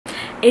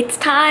It's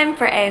time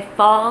for a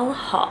fall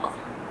haul.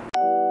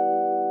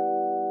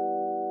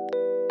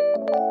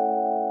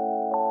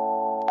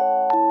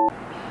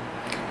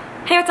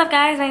 Hey, what's up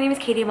guys? My name is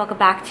Katie and welcome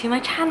back to my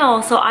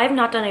channel. So I've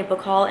not done a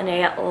book haul in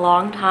a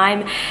long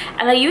time,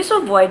 and I used to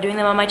avoid doing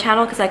them on my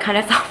channel because I kind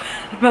of felt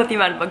bad about the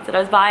amount of books that I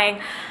was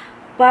buying.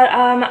 But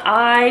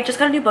I just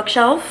got a new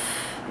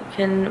bookshelf.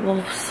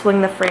 We'll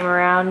swing the frame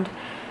around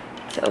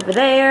to over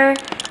there.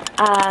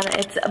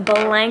 It's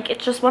blank.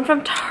 It's just one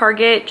from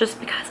Target just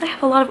because I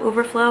have a lot of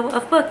overflow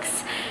of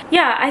books.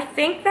 Yeah, I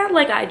think that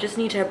like I just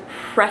need to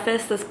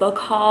preface this book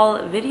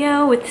haul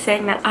video with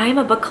saying that I'm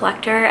a book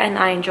collector and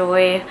I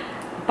enjoy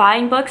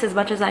buying books as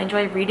much as I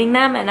enjoy reading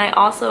them, and I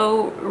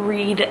also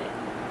read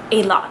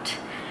a lot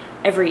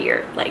every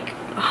year, like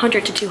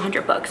 100 to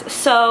 200 books.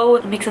 So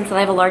it makes sense that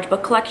I have a large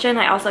book collection.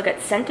 I also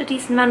get sent a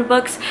decent amount of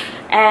books,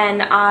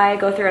 and I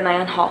go through and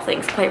I unhaul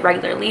things quite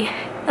regularly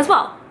as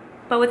well.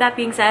 But with that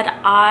being said,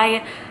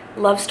 I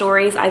love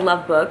stories, I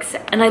love books,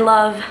 and I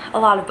love a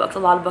lot of books. A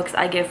lot of books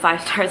I give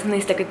 5 stars and they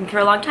stick with me for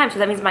a long time, so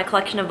that means my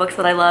collection of books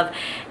that I love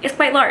is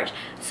quite large.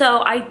 So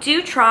I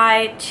do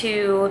try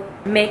to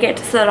make it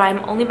so that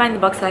I'm only buying the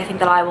books that I think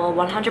that I will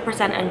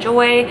 100%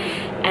 enjoy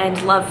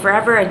and love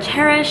forever and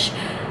cherish.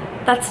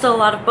 That's still a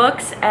lot of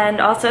books,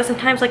 and also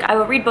sometimes like I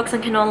will read books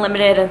on Kindle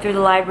Unlimited and through the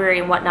library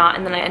and whatnot,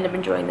 and then I end up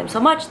enjoying them so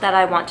much that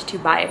I want to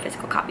buy a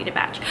physical copy to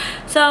match.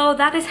 So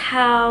that is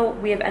how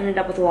we have ended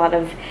up with a lot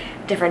of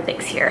different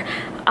things here.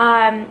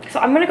 So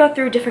I'm gonna go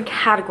through different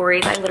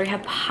categories. I literally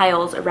have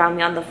piles around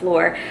me on the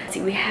floor.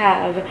 See, we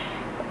have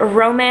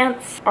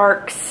romance,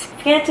 arcs,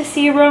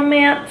 fantasy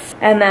romance,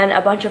 and then a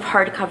bunch of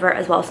hardcover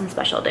as well as some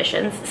special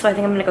editions. So I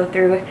think I'm gonna go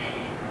through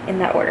in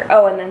that order.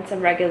 Oh, and then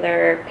some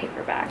regular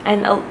paperback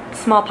and a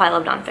small pile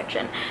of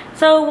nonfiction.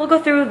 So we'll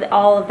go through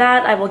all of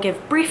that. I will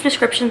give brief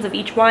descriptions of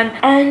each one,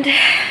 and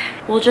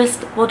we'll just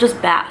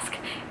bask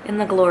in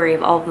the glory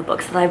of all of the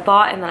books that I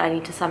bought and that I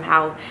need to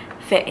somehow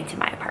fit into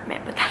my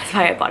apartment. But that is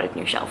why I bought a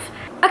new shelf.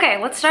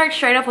 Okay, let's start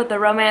straight off with the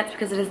romance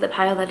because it is the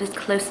pile that is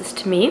closest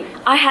to me.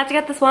 I had to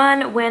get this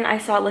one when I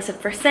saw it listed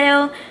for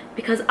sale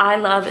because I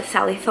love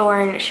Sally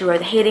Thorne. She wrote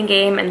The Hating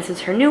Game, and this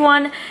is her new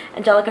one.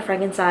 Angelica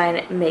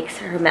Frankenstein makes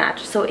her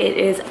match. So it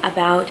is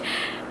about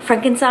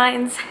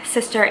Frankenstein's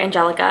sister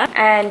Angelica,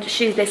 and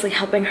she's basically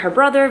helping her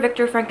brother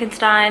Victor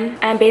Frankenstein,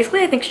 and basically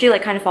I think she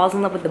like kind of falls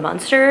in love with the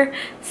monster.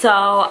 So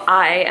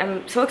I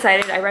am so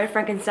excited. I read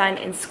Frankenstein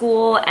in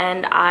school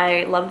and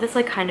I love this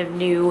like kind of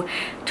new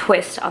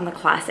twist on the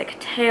classic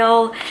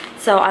tale.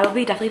 So I will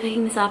be definitely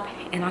picking this up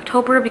in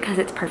October because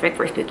it's perfect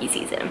for spooky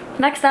season.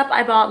 Next up,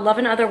 I bought Love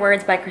and Other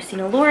Words by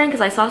Christina Lauren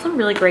because I saw some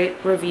really great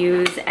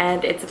reviews,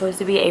 and it's supposed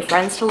to be a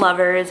friends to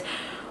lovers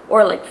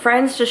or like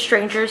friends to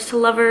strangers to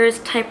lovers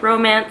type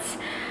romance,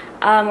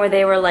 where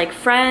they were like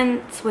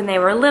friends when they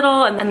were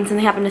little and then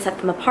something happened to set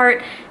them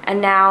apart, and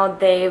now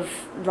they've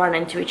run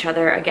into each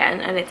other again,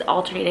 and it's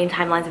alternating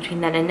timelines between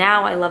then and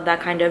now. I love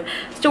that kind of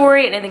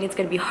story, and I think it's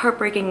going to be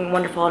heartbreaking and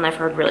wonderful, and I've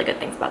heard really good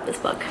things about this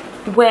book.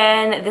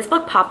 When this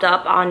book popped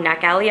up on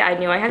NetGalley, I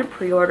knew I had to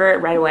pre-order it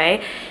right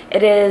away.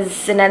 It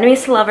is an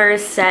enemies to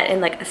lovers set in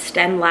like a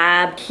STEM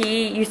lab.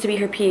 He used to be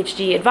her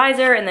PhD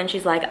advisor, and then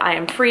she's like, I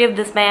am free of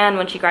this man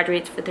when she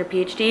graduates with her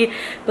PhD,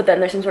 but then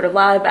there's some sort of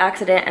lab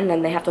accident and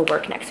then they have to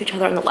work next to each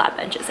other on the lab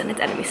benches, and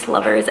it's enemies to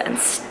lovers and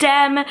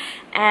STEM,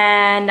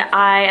 and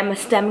I am a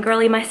STEM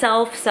girly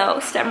myself, so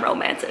STEM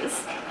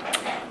romances,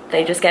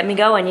 they just get me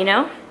going, you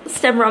know?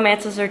 STEM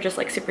romances are just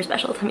like super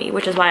special to me,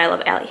 which is why I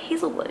love Ali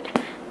Hazelwood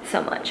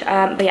so much.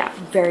 But yeah,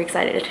 very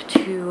excited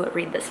to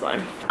read this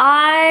one.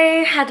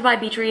 I had to buy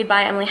Beach Read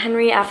by Emily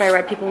Henry after I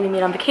read People We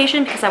Meet on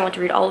Vacation because I want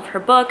to read all of her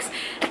books.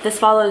 This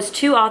follows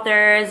 2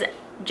 authors,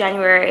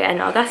 January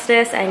and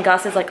Augustus, and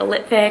Gus is like a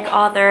lit fic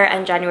author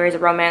and January is a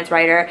romance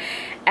writer,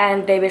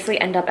 and they basically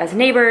end up as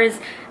neighbors.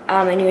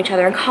 They knew each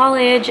other in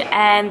college,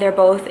 and they're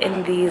both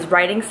in these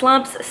writing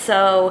slumps,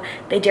 so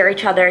they dare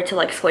each other to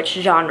like switch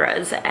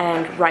genres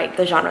and write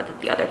the genre that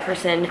the other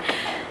person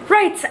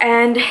writes,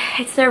 and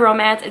it's their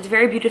romance. It's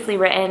very beautifully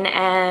written,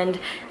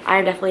 and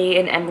I'm definitely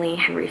an Emily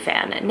Henry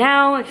fan.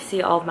 Now you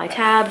see all of my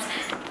tabs,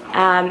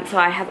 so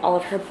I have all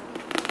of her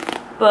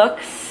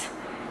books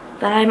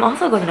that I'm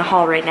also going to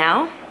haul right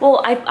now.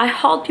 Well, I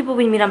hauled People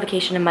We Meet on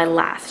Vacation in my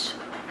last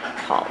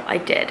haul. I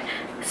did.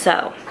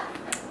 So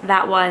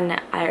that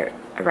one I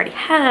already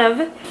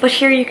have. But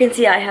here you can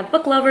see I have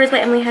Book Lovers by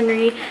Emily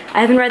Henry.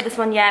 I haven't read this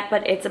one yet,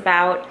 but it's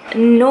about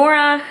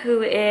Nora,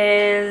 who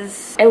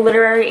is a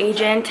literary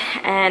agent,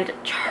 and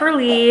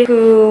Charlie,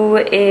 who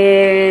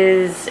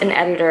is an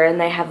editor, and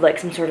they have like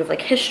some sort of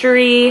like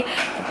history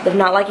of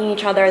not liking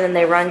each other, and then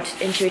they run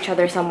into each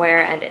other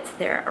somewhere, and it's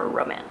their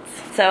romance.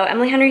 So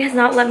Emily Henry has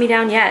not let me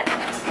down yet,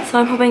 so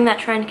I'm hoping that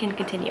trend can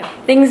continue.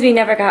 Things We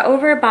Never Got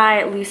Over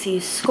by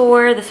Lucy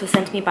Score. This was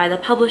sent to me by the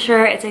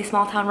publisher. It's a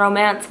small town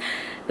romance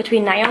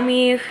between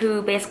Naomi,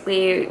 who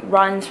basically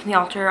runs from the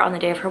altar on the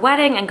day of her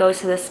wedding and goes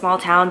to this small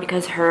town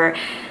because her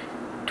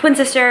twin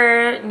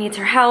sister needs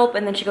her help,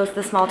 and then she goes to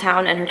the small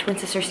town and her twin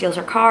sister steals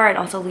her car and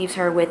also leaves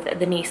her with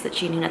the niece that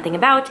she knew nothing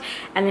about.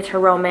 And it's her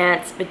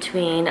romance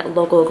between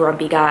local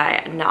grumpy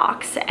guy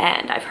Knox,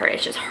 and I've heard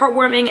it's just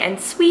heartwarming and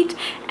sweet,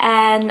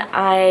 and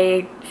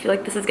I feel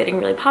like this is getting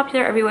really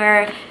popular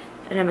everywhere,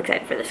 and I'm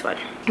excited for this one.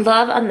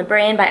 Love on the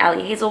Brain by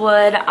Ali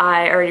Hazelwood.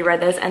 I already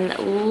read this and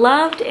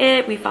loved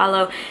it. We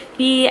follow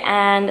Bee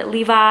and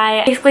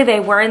Levi. Basically, they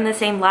were in the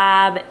same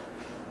lab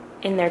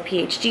in their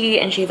PhD,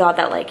 and she thought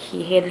that like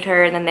he hated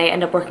her, and then they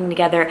end up working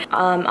together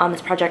on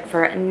this project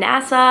for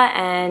NASA,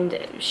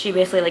 and she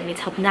basically like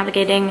needs help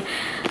navigating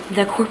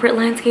the corporate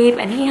landscape,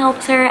 and he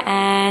helps her,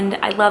 and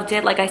I loved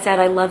it. Like I said,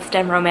 I love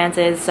STEM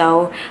romances,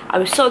 so I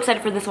was so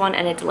excited for this one,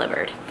 and it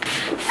delivered.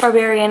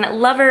 Barbarian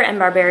Lover and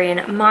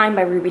Barbarian Mind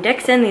by Ruby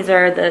Dixon. These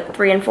are the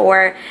 3 and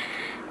 4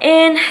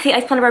 in the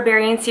Ice Planet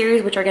Barbarian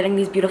series, which are getting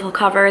these beautiful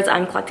covers.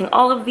 I'm collecting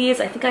all of these.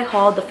 I think I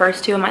hauled the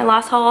first 2 in my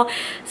last haul.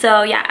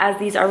 So yeah, as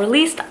these are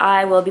released,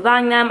 I will be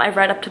buying them. I've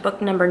read up to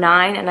book number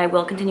 9, and I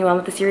will continue on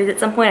with the series at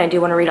some point. I do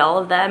want to read all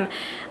of them.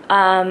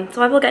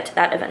 So I will get to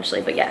that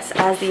eventually. But yes,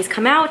 as these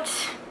come out,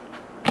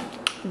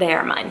 they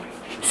are mine.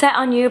 Set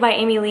on You by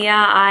Amy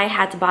Leah. I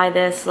had to buy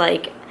this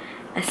like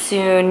as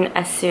soon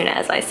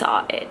as I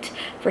saw it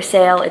for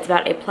sale. It's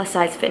about a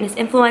plus-size fitness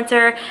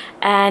influencer,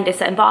 and it's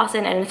set in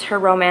Boston, and it's her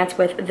romance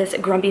with this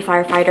grumpy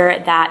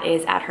firefighter that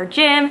is at her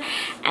gym.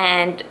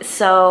 And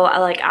so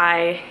like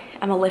I'm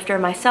a lifter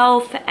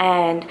myself,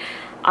 and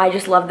I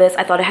just love this.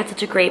 I thought it had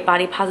such a great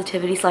body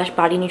positivity /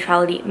 body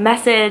neutrality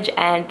message,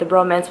 and the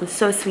romance was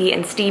so sweet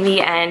and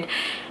steamy, and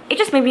it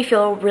just made me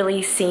feel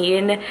really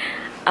seen.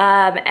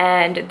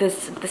 And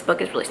this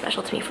book is really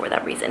special to me for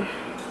that reason.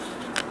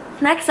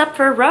 Next up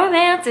for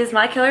romance is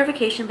My Killer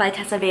Vacation by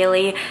Tessa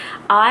Bailey.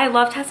 I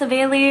love Tessa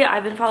Bailey.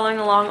 I've been following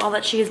along all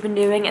that she has been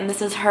doing, and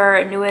this is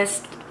her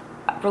newest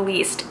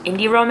released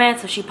indie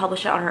romance, so she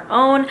published it on her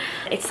own.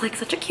 It's like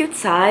such a cute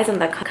size, and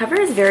the cover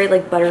is very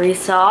like buttery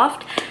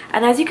soft,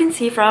 and as you can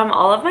see from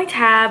all of my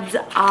tabs,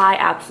 I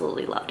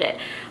absolutely loved it.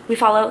 We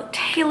follow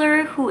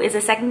Taylor, who is a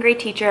 2nd grade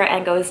teacher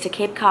and goes to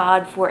Cape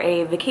Cod for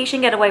a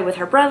vacation getaway with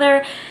her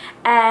brother,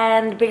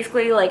 and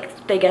basically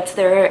like they get to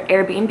their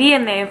Airbnb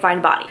and they find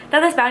a body.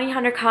 Then this bounty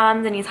hunter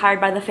comes, and he's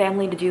hired by the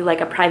family to do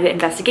like a private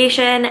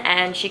investigation,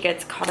 and she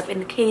gets caught up in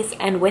the case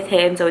and with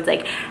him, so it's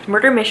like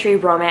murder mystery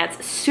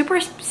romance, super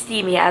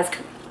steamy as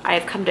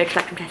I've come to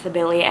expect from Tessa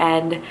Bailey,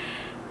 and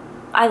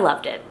I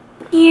loved it.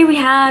 Here we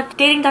have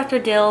Dating Dr.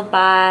 Dill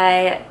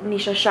by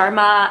Nisha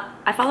Sharma.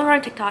 I follow her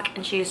on TikTok,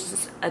 and she's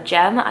just a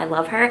gem. I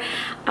love her.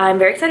 I'm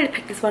very excited to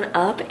pick this one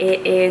up.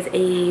 It is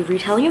a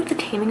retelling of The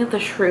Taming of the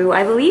Shrew,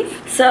 I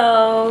believe.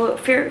 So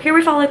here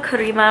we follow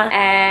Karima,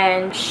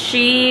 and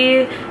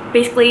she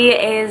basically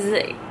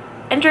is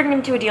entering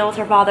into a deal with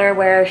her father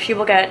where she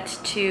will get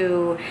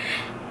to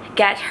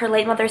get her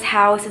late mother's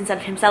house instead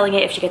of him selling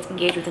it if she gets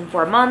engaged within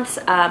 4 months.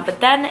 But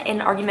then an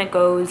argument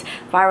goes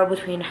viral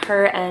between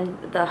her and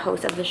the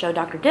host of the show,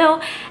 Dr.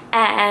 Dill,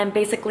 and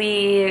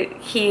basically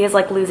he is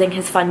like losing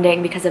his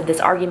funding because of this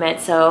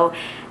argument. So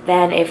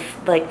then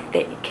if like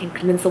they can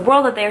convince the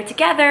world that they're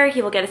together,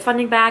 he will get his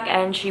funding back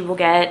and she will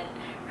get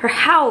her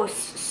house.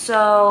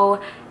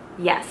 So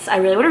yes, I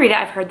really want to read it.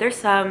 I've heard there's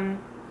some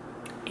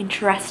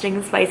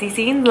interesting spicy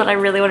scenes that I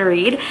really want to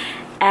read,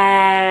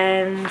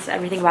 and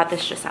everything about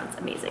this just sounds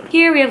amazing.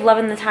 Here we have Love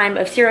in the Time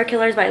of Serial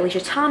Killers by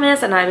Alicia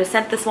Thomas, and I was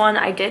sent this one.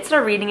 I did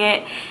start reading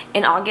it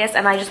in August,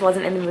 and I just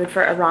wasn't in the mood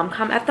for a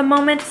rom-com at the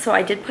moment, so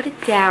I did put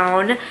it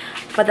down,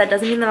 but that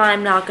doesn't mean that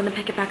I'm not going to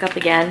pick it back up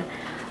again.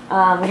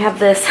 We have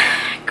this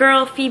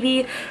girl,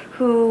 Phoebe,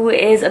 who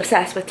is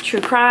obsessed with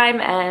true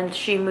crime, and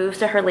she moves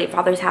to her late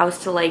father's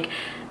house to like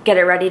get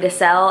it ready to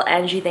sell,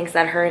 and she thinks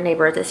that her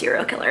neighbor is a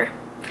serial killer.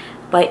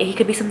 But he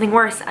could be something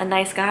worse, a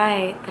nice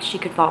guy that she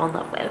could fall in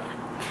love with.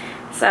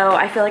 So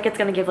I feel like it's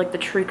gonna give like the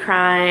true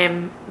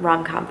crime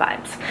rom-com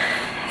vibes.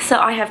 So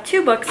I have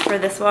 2 books for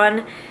this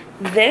one.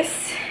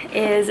 This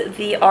is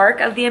The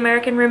Arc of the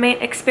American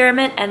Roommate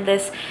Experiment, and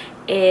this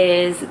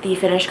is the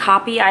finished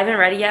copy. I haven't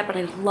read it yet, but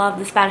I love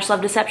the Spanish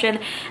Love Deception,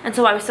 and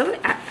so I was so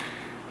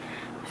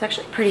there's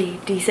actually a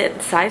pretty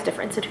decent size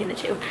difference between the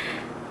 2.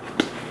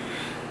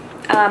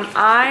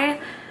 I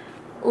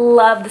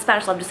love the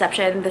Spanish Love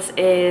Deception. This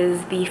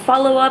is the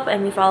follow-up,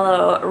 and we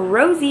follow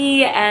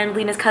Rosie and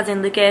Lena's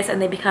cousin Lucas,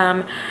 and they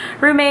become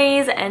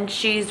roommates, and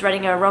she's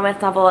writing a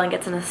romance novel and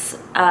gets in a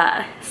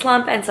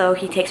slump, and so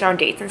he takes her on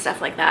dates and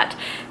stuff like that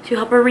to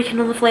help her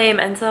rekindle the flame.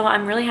 And so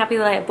I'm really happy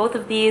that I have both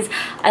of these.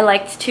 I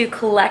liked to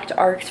collect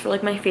arcs for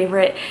like my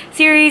favorite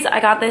series.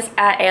 I got this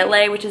at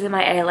ALA, which is in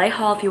my ALA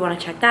haul if you want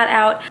to check that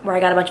out, where I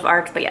got a bunch of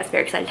arcs. But yes,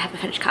 very excited to have a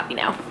finished copy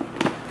now.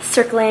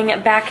 Circling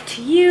Back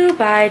to You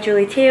by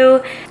Julie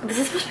Tew. This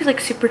is supposed to be like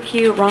super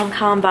cute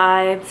rom-com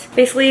vibes.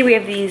 Basically, we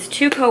have these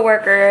 2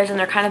 co-workers, and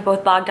they're kind of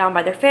both bogged down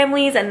by their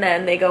families, and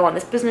then they go on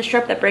this business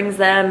trip that brings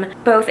them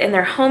both in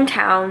their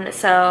hometown.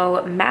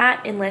 So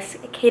Matt enlists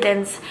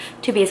Cadence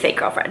to be his fake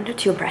girlfriend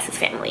to impress his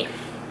family.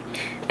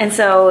 And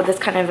so this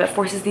kind of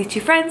forces these 2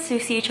 friends to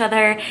see each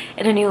other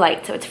in a new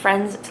light. So it's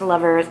friends to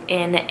lovers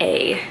in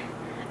a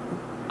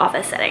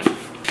office setting.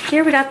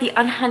 Here we got The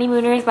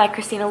Unhoneymooners by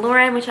Christina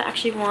Lauren, which I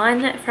actually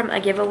won from a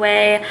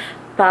giveaway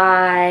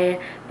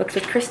by Books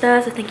with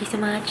Krista. So thank you so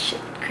much,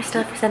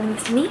 Krista, for sending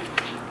this to me.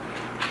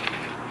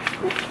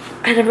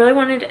 And I really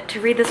wanted to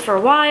read this for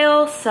a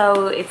while,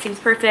 so it seems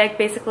perfect.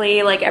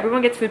 Basically, like,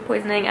 everyone gets food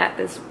poisoning at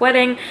this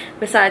wedding,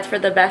 besides for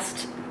the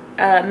best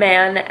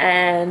man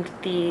and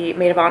the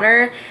maid of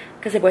honor,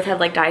 because they both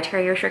have like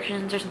dietary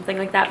restrictions or something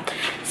like that.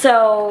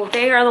 So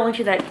they are the only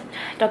two that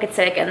don't get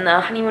sick, and the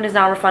honeymoon is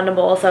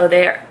non-refundable, so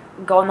they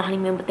go on the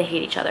honeymoon, but they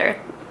hate each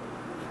other.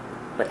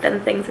 But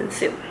then things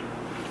ensue.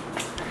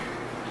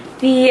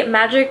 The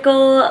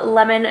Magical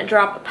Lemon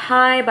Drop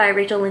Pie by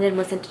Rachel Linden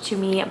was sent to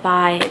me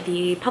by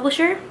the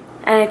publisher.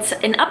 And it's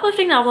an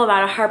uplifting novel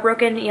about a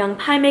heartbroken young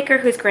pie maker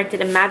who's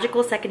granted a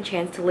magical second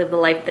chance to live the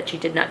life that she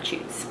did not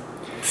choose.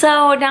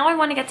 So now I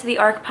want to get to the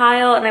ARC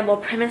pile, and I will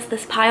premise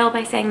this pile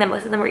by saying that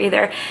most of them were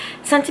either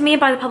sent to me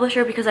by the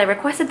publisher because I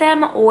requested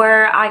them,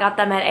 or I got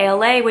them at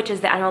ALA, which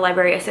is the Annual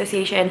Library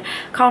Association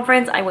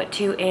conference I went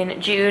to in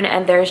June,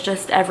 and there's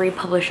just every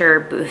publisher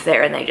booth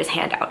there, and they just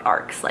hand out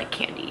ARCs like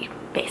candy,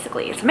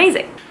 basically. It's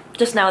amazing.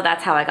 Just know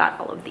that's how I got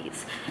all of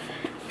these.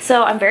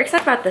 So I'm very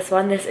excited about this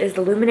one. This is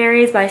The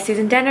Luminaries by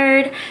Susan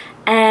Dennard,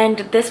 and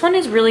this one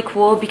is really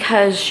cool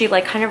because she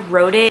like kind of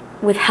wrote it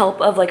with help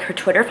of like her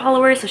Twitter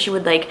followers. So she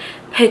would like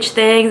pitch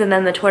things, and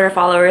then the Twitter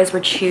followers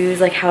would choose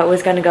like how it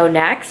was gonna go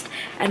next,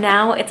 and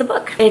now it's a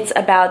book. It's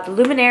about the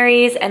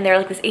Luminaries, and they're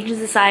like this ancient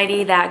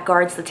society that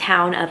guards the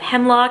town of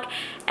Hemlock,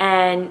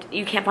 and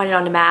you can't find it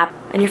on the map,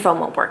 and your phone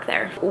won't work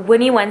there.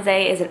 Winnie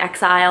Wednesday is in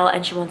exile,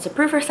 and she wants to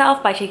prove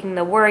herself by taking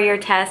the warrior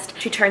test.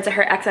 She turns to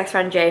her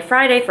ex-friend Jay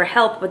Friday for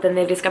help, but then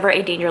they discover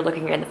a danger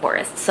lurking in the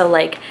forest. So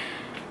like,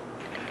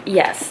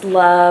 yes,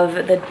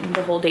 love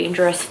the whole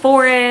dangerous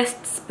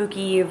forest,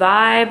 spooky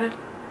vibe.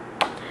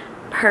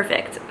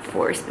 Perfect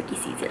for spooky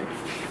season.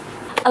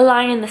 A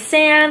Line in the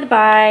Sand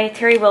by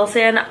Terry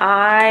Wilson.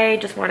 I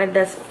just wanted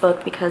this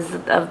book because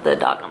of the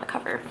dog on the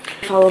cover.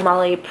 I follow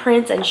Molly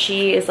Prince, and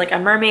she is like a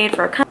mermaid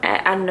for a company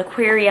at an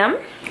aquarium.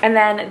 And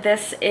then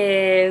this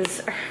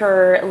is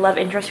her love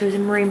interest, who's a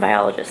marine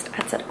biologist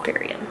at said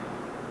aquarium.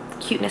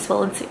 Cuteness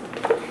will ensue.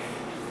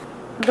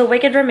 The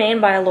Wicked Remain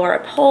by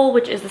Laura Pohl,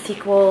 which is the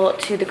sequel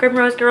to The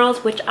Grimrose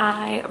Girls, which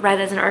I read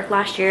as an ARC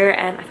last year,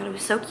 and I thought it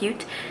was so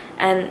cute,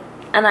 and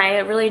I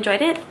really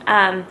enjoyed it.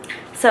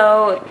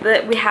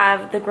 We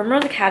have the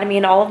Grimrose Academy,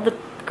 and all of the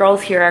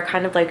girls here are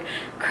kind of like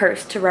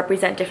cursed to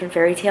represent different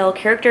fairy tale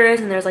characters,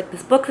 and there's like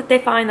this book that they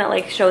find that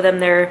like show them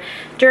their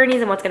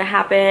journeys and what's gonna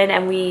happen.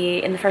 And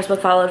we, in the first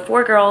book, followed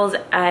 4 girls,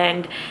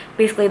 and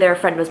basically their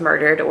friend was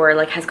murdered or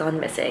like has gone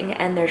missing,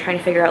 and they're trying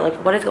to figure out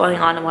like what is going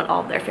on and what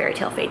all of their fairy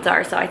tale fates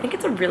are. So I think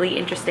it's a really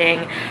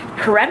interesting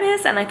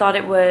premise, and I thought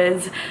it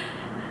was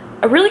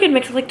a really good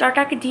mix of like dark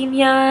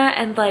academia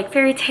and like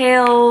fairy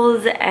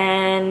tales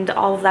and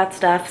all of that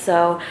stuff.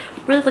 So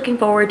really looking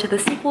forward to the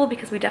sequel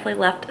because we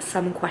definitely left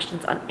some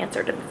questions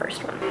unanswered in the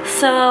first one.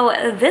 So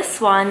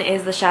this one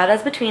is The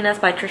Shadows Between Us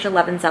by Trisha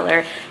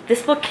Levenseller.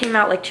 This book came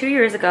out like 2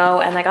 years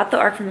ago, and I got the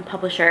ARC from the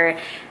publisher,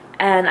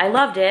 and I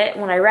loved it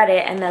when I read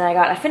it, and then I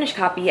got a finished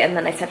copy, and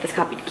then I sent this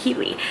copy to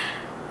Keely,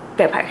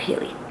 Vampire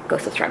Keely,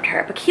 Ghost of Throbbed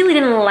Terror. But Keely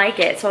didn't like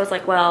it, so I was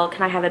like, well,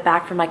 can I have it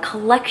back for my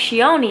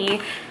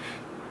collectione?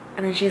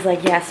 And then she's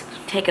like, yes,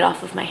 take it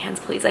off of my hands,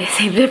 please. I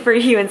saved it for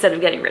you instead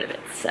of getting rid of it.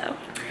 So,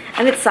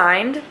 and it's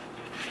signed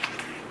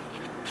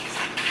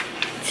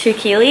to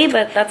Keely,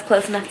 but that's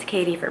close enough to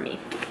Katie for me.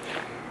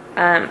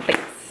 But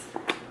yes,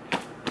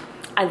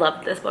 I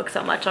love this book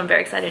so much. I'm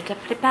very excited to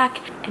put it back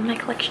in my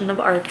collection of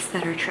ARCs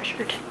that are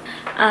treasured.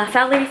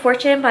 Foul Lady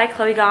Fortune by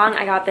Chloe Gong.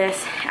 I got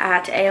this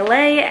at ALA,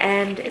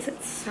 and is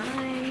it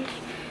signed?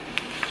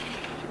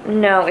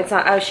 No, it's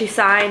not. Oh, she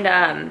signed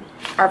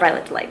Our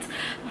Violent Delights.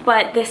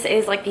 But this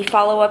is like the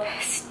follow-up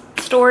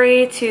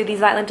story to These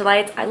Violent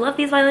Delights. I love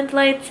These Violent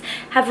Delights.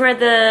 Haven't read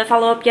the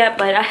follow-up yet,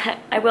 but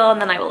I will,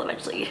 and then I will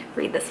eventually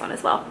read this one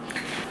as well.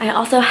 I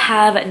also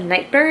have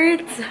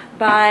Nightbirds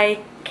by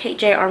Kate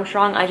J.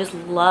 Armstrong. I just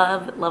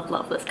love, love,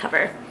 love this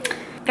cover.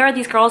 There are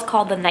these girls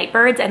called the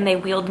Nightbirds, and they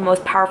wield the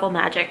most powerful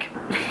magic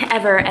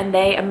ever, and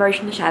they emerge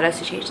from the shadows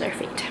to change their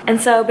fate.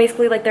 And so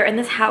basically, like, they're in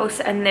this house,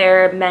 and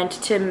they're meant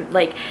to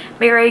like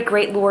marry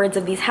great lords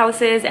of these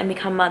houses and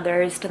become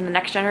mothers to the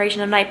next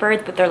generation of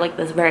Nightbirds, but they're like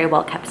this very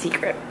well kept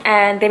secret.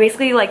 And they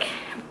basically like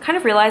kind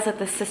of realize that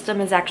the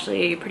system is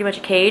actually pretty much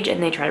a cage,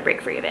 and they try to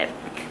break free of it.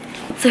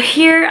 So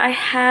here I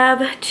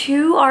have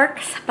 2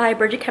 ARCs by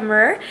Bridget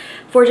Kemmerer.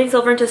 Forging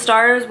Silver into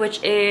Stars,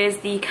 which is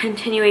the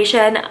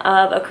continuation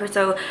of A Curse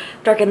So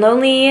Dark and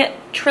Lonely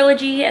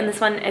trilogy, and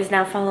this one is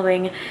now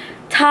following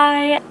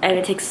Ty, and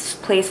it takes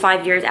place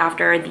 5 years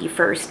after the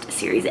first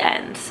series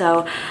ends.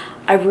 So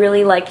I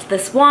really liked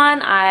this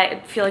one. I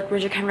feel like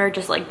Bridget Kemmerer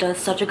just like does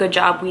such a good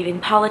job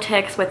weaving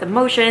politics with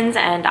emotions,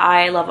 and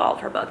I love all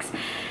of her books.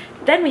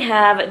 Then we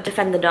have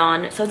Defend the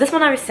Dawn. So this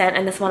one I was sent,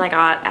 and this one I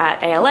got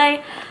at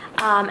ALA.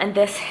 And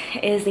this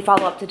is the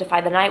follow-up to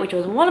Defy the Night, which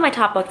was one of my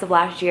top books of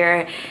last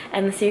year,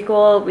 and the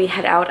sequel we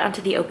head out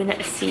onto the open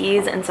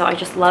seas, and so I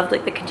just loved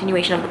like the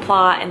continuation of the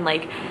plot and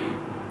like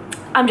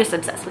I'm just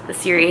obsessed with the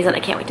series and I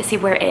can't wait to see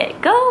where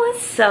it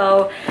goes.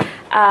 So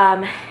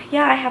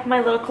yeah, I have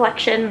my little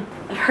collection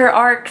of her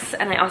arcs,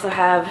 and I also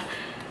have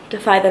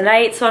Defy the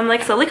Night. So I'm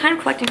like slowly kind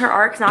of collecting her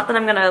arcs. Not that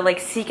I'm gonna like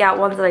seek out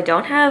ones that I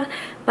don't have,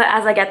 but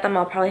as I get them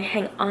I'll probably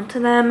hang on to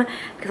them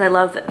because I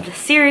love the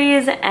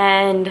series.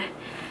 And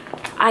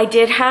I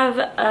did have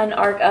an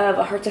arc of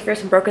A Hearts of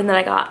Fierce and Broken that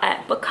I got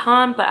at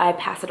BookCon, but I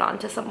passed it on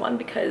to someone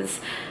because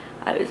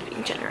I was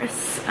being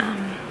generous.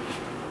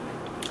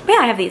 But yeah,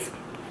 I have these.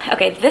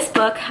 Okay, this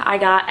book I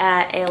got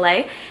at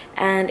ALA,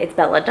 and it's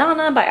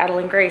Belladonna by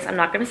Adeline Grace. I'm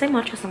not going to say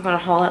much because I'm going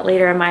to haul it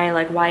later in my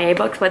like YA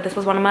books, but this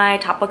was one of my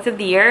top books of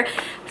the year.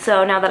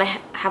 So now that I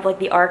have like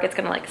the arc, it's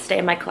going to like stay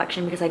in my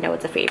collection because I know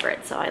it's a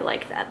favorite. So I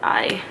like that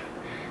I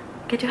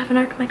get to have an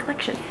arc in my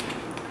collection.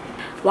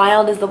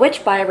 Wild is the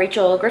Witch by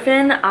Rachel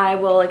Griffin. I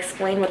will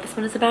explain what this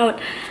one is about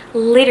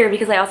later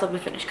because I also have a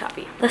finished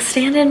copy. The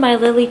Stand-In by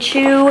Lily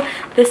Chu.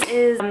 This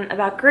is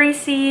about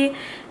Gracie,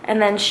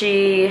 and then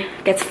she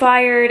gets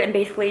fired, and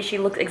basically she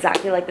looks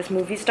exactly like this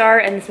movie star,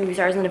 and this movie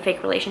star is in a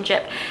fake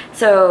relationship.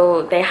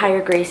 So they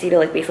hire Gracie to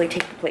like basically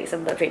take the place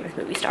of the famous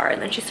movie star, and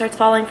then she starts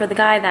falling for the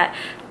guy that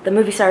the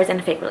movie star is in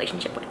a fake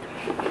relationship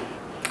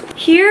with.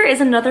 Here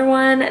is another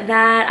one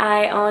that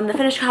I own the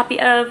finished copy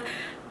of.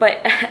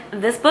 But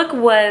this book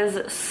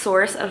was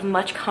source of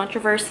much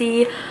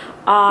controversy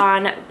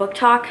on Book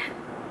Talk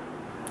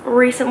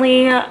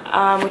recently,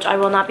 which I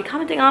will not be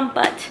commenting on,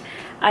 but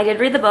I did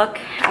read the book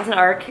as an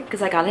arc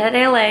because I got it at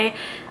ALA,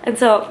 and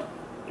so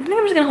I think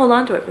I'm just gonna hold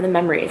on to it for the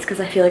memories because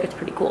I feel like it's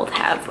pretty cool to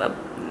have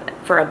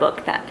for a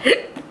book that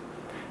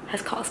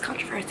has caused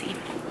controversy.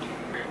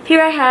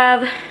 Here I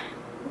have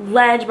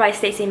Ledge by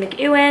Stacey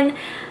McEwen.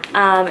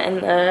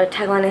 And the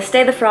tagline is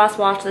 "Stay the frost,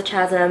 watch the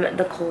chasm,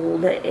 the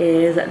cold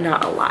is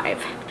not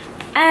alive."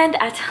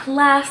 And at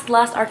last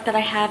arc that I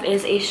have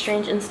is A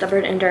Strange and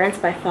Stubborn Endurance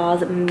by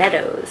Foz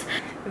Meadows.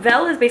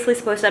 Vel is basically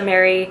supposed to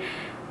marry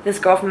this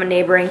girl from a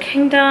neighboring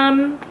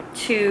kingdom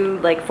to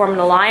like form an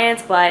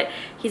alliance, but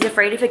he's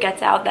afraid if it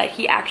gets out that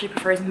he actually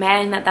prefers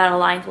men, that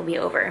alliance will be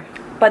over.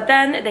 But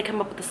then they come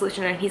up with a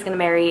solution and he's gonna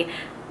marry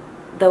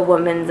the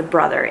woman's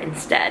brother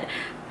instead.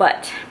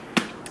 But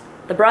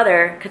the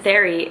brother,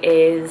 Katheri,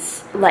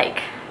 is like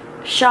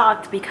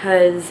shocked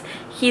because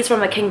he's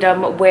from a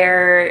kingdom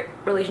where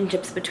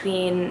relationships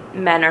between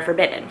men are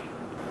forbidden.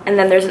 And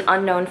then there's an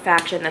unknown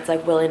faction that's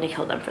like willing to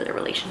kill them for their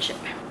relationship.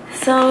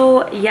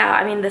 So yeah,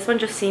 I mean, this one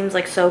just seems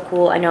like so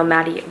cool. I know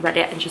Maddie read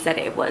it and she said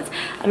it was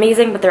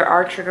amazing, but there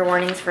are trigger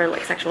warnings for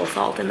like sexual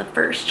assault in the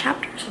first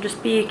chapter. So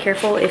just be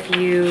careful if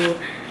you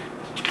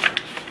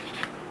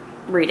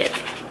read it.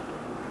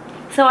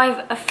 So I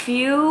have a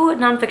few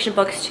nonfiction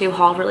books to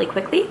haul really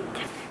quickly.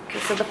 Okay,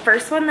 so the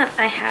first one that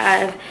I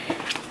have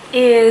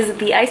is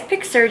The Ice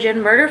Pick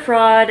Surgeon, Murder,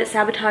 Fraud,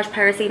 Sabotage,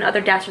 Piracy, and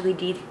Other Dastardly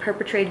Deeds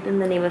Perpetrated in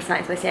the Name of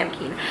Science by Sam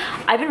Keane.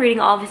 I've been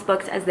reading all of his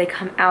books as they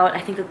come out.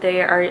 I think that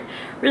they are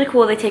really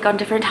cool. They take on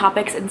different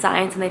topics in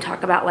science and they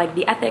talk about like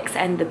the ethics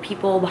and the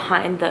people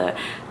behind the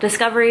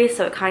discoveries.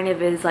 So it kind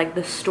of is like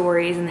the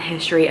stories and the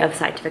history of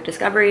scientific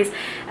discoveries.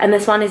 And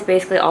this one is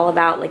basically all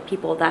about like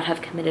people that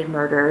have committed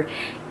murder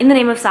in the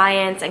name of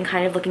science and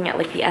kind of looking at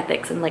like the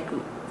ethics and like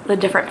the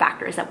different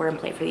factors that were in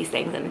play for these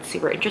things, and it's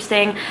super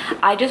interesting.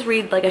 I just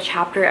read like a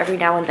chapter every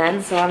now and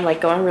then, so I'm like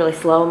going really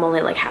slow. I'm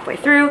only like halfway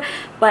through,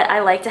 but I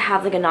like to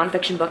have like a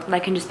nonfiction book that I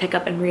can just pick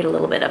up and read a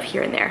little bit of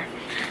here and there.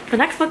 The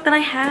next book that I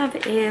have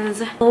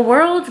is The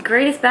World's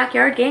Greatest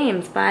Backyard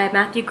Games by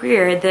Matthew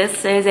Greer.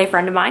 This is a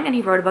friend of mine and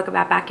he wrote a book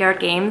about backyard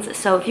games.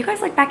 So if you guys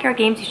like backyard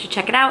games, you should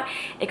check it out.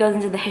 It goes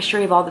into the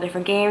history of all the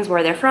different games,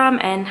 where they're from,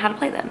 and how to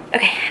play them.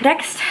 Okay,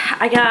 next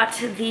I got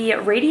The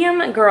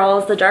Radium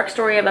Girls, The Dark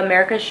Story of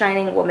America's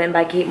Shining Woman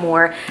by Kate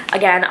Moore.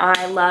 Again,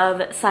 I love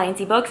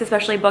sciencey books,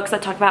 especially books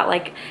that talk about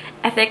like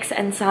ethics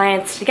and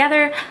science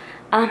together.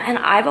 And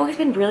I've always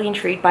been really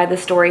intrigued by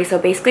this story. So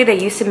basically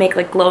they used to make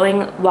like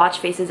glowing watch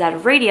faces out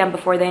of radium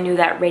before they knew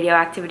that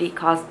radioactivity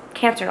caused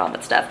cancer and all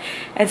that stuff.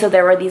 And so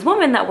there were these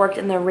women that worked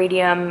in the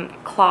radium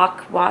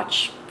clock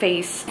watch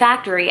face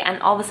factory, and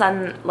all of a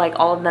sudden like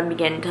all of them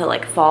begin to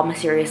like fall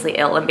mysteriously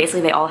ill, and basically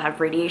they all have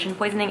radiation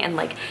poisoning, and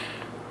like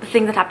the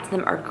things that happen to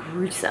them are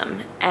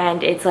gruesome.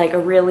 And it's like a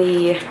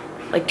really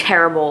like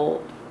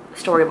terrible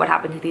story of what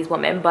happened to these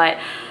women. But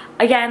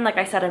again, like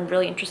I said, I'm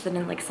really interested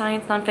in like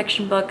science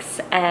nonfiction books,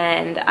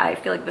 and I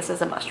feel like this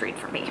is a must read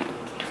for me.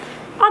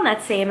 On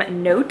that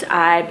same note,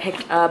 I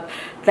picked up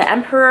The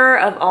Emperor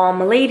of All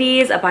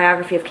Maladies, a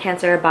biography of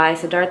cancer by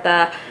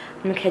Siddhartha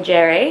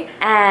Mukherjee,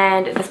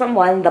 and this one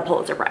won the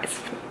Pulitzer Prize.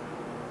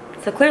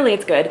 So clearly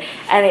it's good,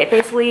 and it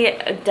basically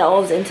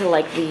delves into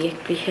like the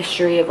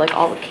history of like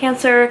all of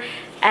cancer.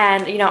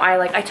 And you know,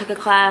 I took a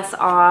class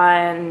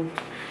on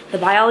the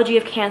biology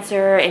of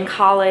cancer in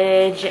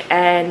college,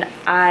 and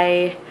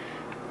I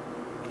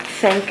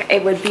think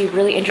it would be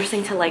really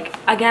interesting to like,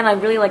 again, I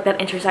really like that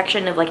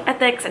intersection of like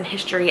ethics and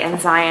history and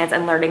science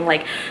and learning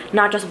like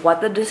not just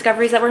what the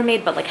discoveries that were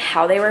made, but like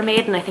how they were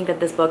made. And I think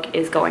that this book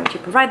is going to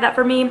provide that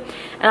for me.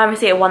 And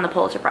obviously it won the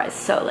Pulitzer Prize,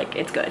 so like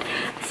it's good.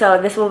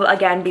 So this will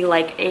again be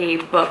like a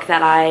book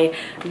that I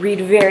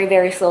read very,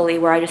 very slowly,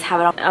 where I just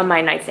have it on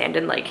my nightstand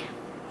and like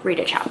read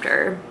a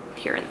chapter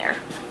here and there.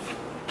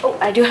 Oh,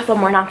 I do have one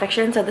more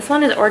nonfiction. So this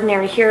one is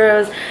Ordinary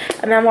Heroes,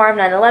 a memoir of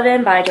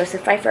 9/11 by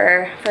Joseph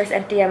Pfeiffer, first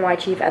DMY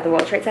chief at the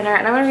World Trade Center.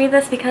 And I want to read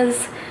this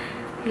because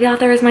the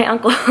author is my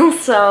uncle.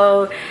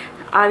 So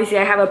obviously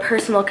I have a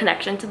personal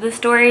connection to this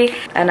story.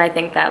 And I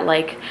think that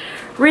like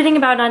reading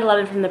about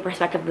 9/11 from the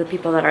perspective of the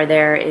people that are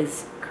there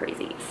is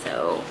crazy.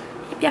 So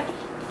yeah.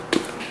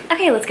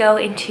 Okay, let's go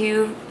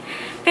into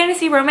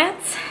fantasy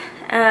romance.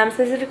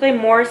 Specifically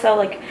more so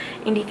like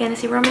indie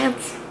fantasy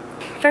romance.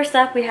 First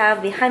up, we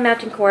have The High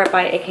Mountain Court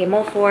by A.K.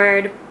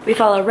 Mulford. We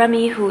follow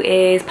Remy, who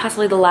is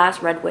possibly the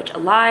last Red Witch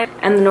alive,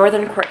 and the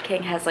Northern Court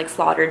King has like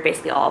slaughtered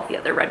basically all of the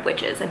other Red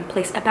Witches and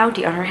placed a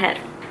bounty on her head.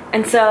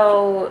 And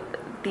so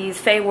these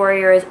Fae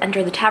warriors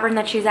enter the tavern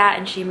that she's at,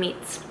 and she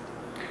meets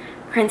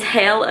Prince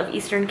Hale of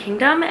Eastern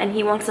Kingdom, and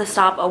he wants to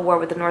stop a war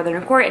with the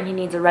Northern Court, and he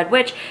needs a Red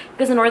Witch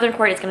because the Northern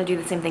Court is going to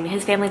do the same thing to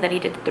his family that he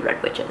did to the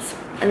Red Witches.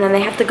 And then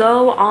they have to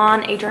go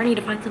on a journey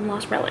to find some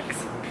lost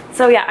relics.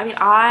 So yeah, I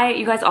mean,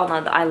 you guys all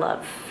know that I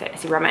love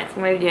fantasy romance.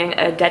 I'm going to be doing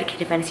a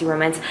dedicated fantasy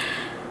romance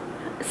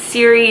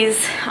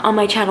series on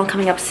my channel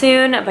coming up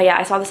soon. But yeah,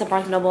 I saw this at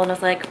Barnes & Noble and I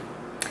was like,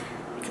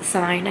 it's a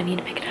sign, I need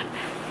to pick it up.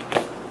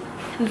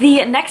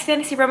 The next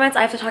fantasy romance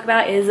I have to talk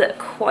about is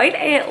quite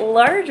a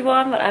large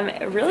one, but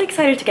I'm really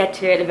excited to get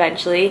to it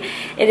eventually.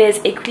 It is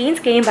A Queen's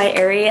Game by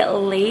Ari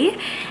Lee,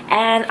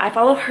 and I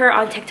follow her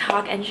on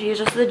TikTok and she's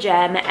just a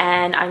gem,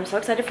 and I'm so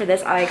excited for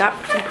this. I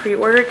got some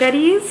pre-order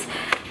goodies.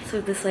 So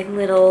this like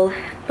little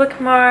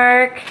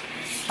bookmark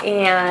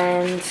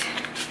and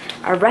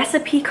a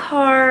recipe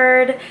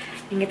card. I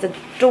think it's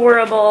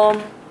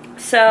adorable.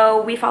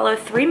 So we follow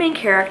three main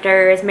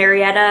characters,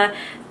 Marietta,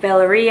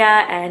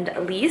 Valeria, and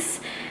Elise.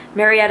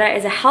 Marietta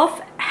is a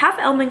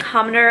half-elven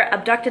commoner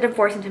abducted and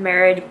forced into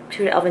marriage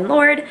to an elven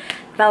lord.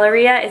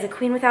 Valeria is a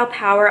queen without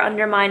power,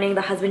 undermining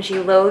the husband she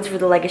loathes for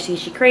the legacy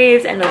she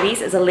craves. And Elise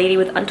is a lady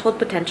with untold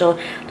potential,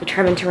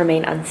 determined to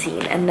remain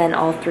unseen. And then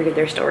all three of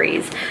their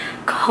stories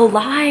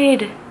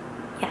collide.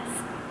 Yes.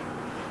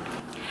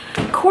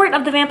 Court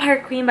of the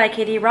Vampire Queen by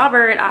Katie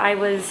Robert. I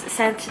was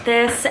sent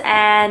this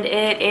and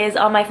it is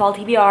on my fall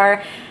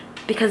TBR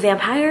because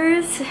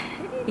vampires.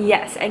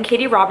 Yes, and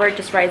Katie Robert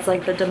just writes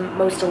like the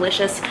most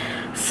delicious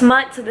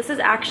smut. So this is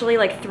actually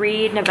like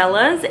 3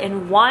 novellas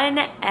in one,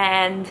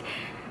 and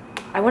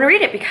I want to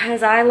read it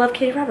because I love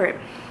Katie Robert.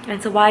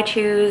 And so why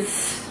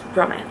choose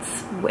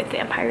romance with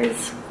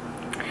vampires?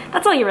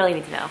 That's all you really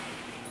need to know.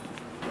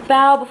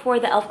 Bow Before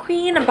the Elf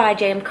Queen by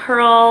J.M.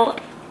 Curl.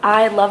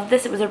 I love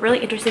this. It was a really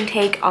interesting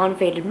take on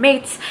fated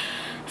mates.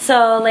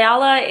 So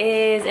Leala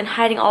is in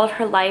hiding all of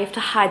her life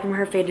to hide from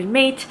her fated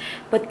mate,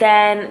 but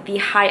then the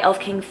High Elf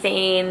King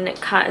Thane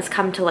has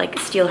come to like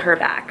steal her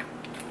back,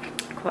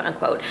 quote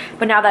unquote.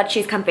 But now that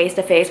she's come face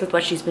to face with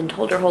what she's been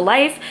told her whole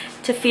life,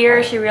 to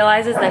fear, she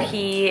realizes that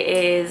he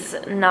is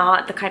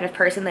not the kind of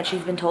person that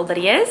she's been told that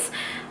he is.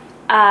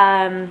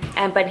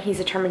 But he's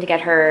determined to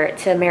get her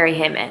to marry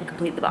him and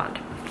complete the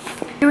bond.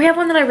 Here we have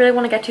one that I really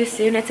want to get to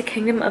soon. It's A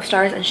Kingdom of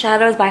Stars and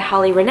Shadows by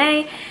Holly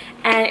Renee.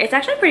 And it's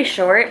actually pretty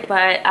short,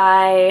 but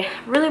I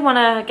really want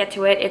to get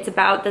to it. It's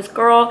about this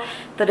girl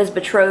that is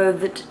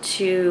betrothed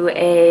to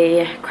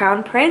a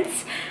crown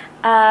prince.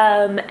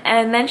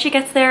 And then she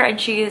gets there and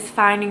she is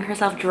finding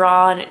herself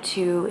drawn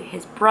to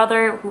his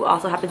brother, who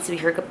also happens to be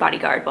her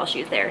bodyguard while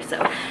she's there.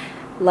 So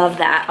love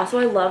that. Also,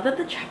 I love that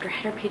the chapter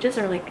header pages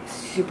are like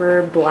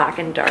super black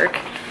and dark.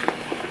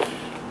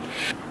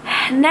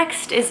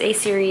 Next is a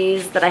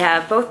series that I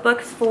have both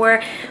books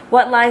for,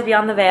 What Lies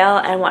Beyond the Veil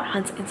and What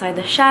Hunts Inside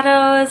the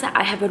Shadows.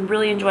 I have been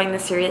really enjoying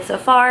this series so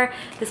far.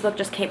 This book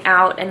just came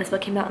out, and this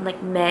book came out in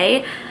like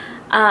May.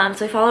 So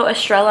we follow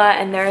Estrella,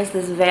 and there is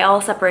this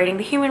veil separating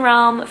the human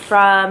realm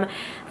from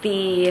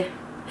the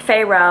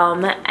Fae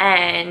realm,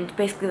 and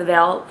basically the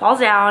veil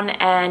falls down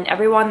and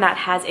everyone that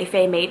has a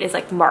Fae mate is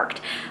like marked,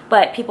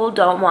 but people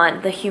don't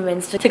want the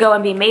humans to go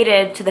and be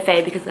mated to the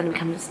Fae because then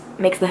it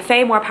makes the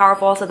Fae more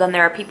powerful. So then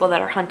there are people that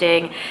are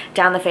hunting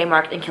down the Fae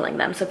marked and killing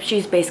them. So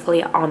she's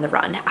basically on the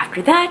run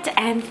after that,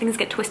 and things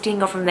get twisty and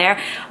go from there.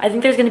 I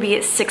think there's going to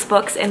be 6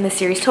 books in the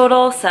series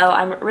total, so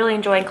I'm really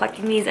enjoying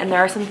collecting these, and there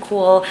are some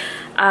cool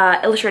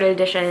illustrated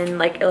edition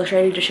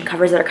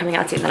covers that are coming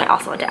out soon that I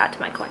also want to add to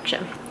my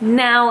collection.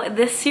 Now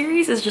this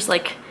series is just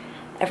like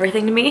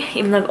everything to me.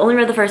 Even though I've only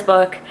read the first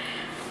book,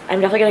 I'm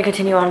definitely going to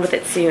continue on with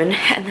it soon,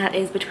 and that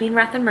is Between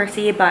Wrath and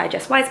Mercy by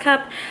Jess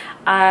Wisecup,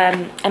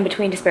 and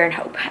Between Despair and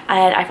Hope.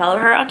 And I follow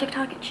her on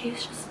TikTok, and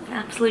she's just an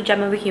absolute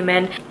gem of a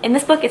human. In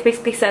this book, it's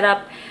basically set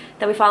up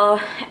that we follow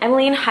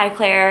Emmeline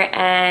Highclere,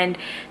 and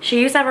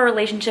she used to have a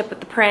relationship with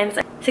the prince.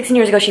 16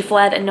 years ago she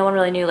fled and no one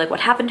really knew like what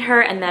happened to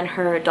her, and then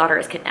her daughter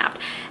is kidnapped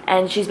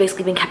and she's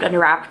basically been kept under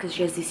wraps because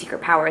she has these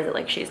secret powers that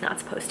like she's not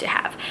supposed to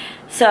have.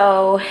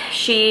 So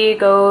she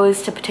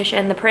goes to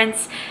petition the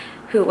prince,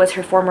 who was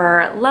her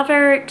former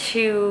lover,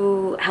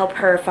 to help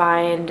her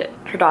find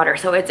her daughter.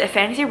 So it's a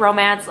fantasy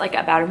romance like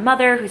about a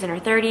mother who's in her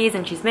 30s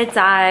and she's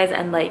mid-size,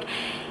 and like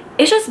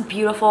it's just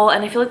beautiful.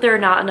 And I feel like there are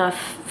not enough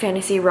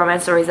fantasy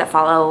romance stories that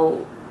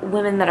follow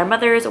women that are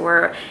mothers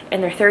or in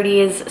their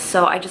 30s,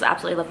 so I just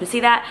absolutely love to see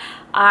that.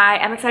 I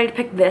am excited to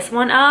pick this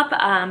one up,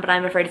 but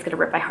I'm afraid it's gonna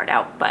rip my heart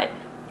out, but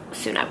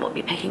soon I will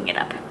be picking it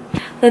up.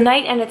 The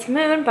Night and Its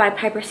Moon by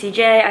Piper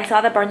CJ. I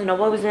saw that Barnes &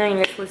 Noble was doing an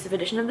exclusive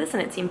edition of this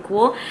and it seemed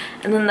cool,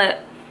 and then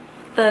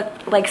the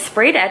like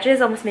sprayed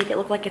edges almost make it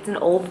look like it's an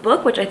old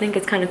book, which I think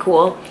is kind of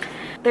cool.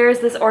 There's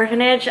this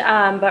orphanage,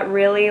 but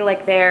really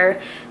like the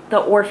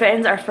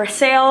orphans are for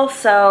sale.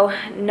 So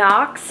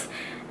Knox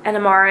and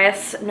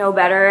Amaris know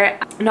better.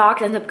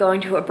 Knox ends up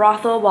going to a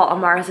brothel while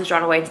Amaris is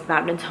drawn away into the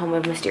mountains, home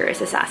of mysterious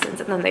assassins,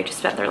 and then they just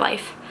spent their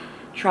life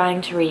trying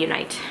to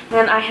reunite.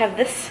 Then I have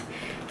this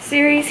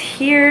series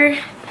here,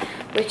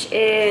 which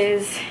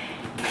is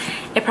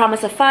A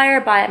Promise of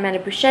Fire by Amanda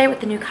Boucher with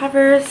the new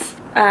covers,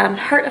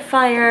 Heart of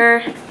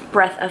Fire,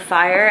 Breath of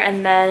Fire,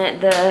 and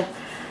then the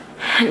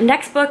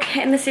next book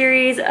in the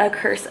series, A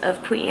Curse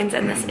of Queens,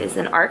 and this is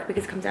an arc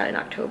because it comes out in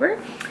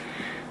October.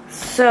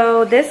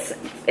 So this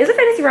is a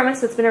fantasy romance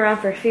that's been around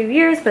for a few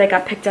years, but it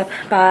got picked up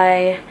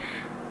by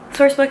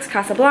Sourcebooks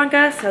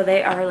Casablanca, so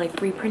they are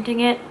like reprinting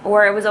it,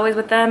 or it was always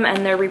with them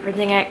and they're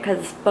reprinting it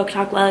because Book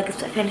Talk likes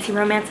fantasy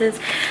romances.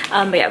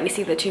 But yeah, we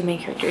see the two main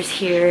characters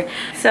here.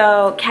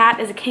 So Kat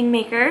is a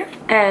kingmaker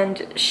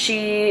and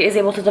she is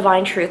able to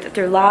divine truth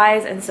through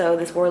lies, and so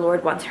this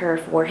warlord wants her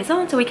for his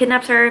own, so he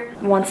kidnaps her,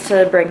 wants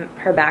to bring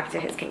her back to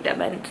his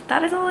kingdom, and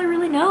that is all I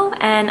really know.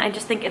 And I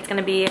just think it's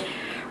gonna be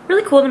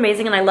really cool and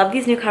amazing, and I love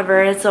these new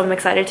covers, so I'm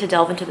excited to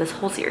delve into this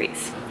whole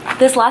series.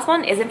 This last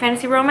one isn't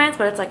fantasy romance,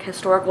 but it's like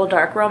historical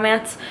dark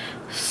romance,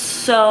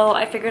 so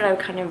I figured I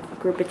would kind of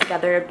group it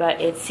together. But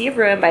it's Sea of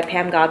Ruin by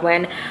Pam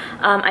Godwin.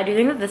 I do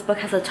think that this book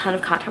has a ton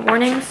of content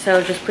warnings,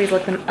 so just please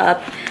look them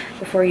up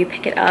before you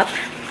pick it up.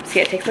 So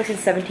yeah, it takes place in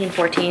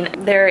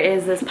 1714. There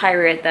is this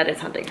pirate that is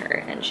hunting her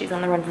and she's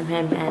on the run from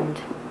him,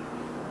 and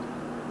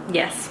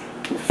yes.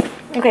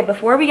 Okay,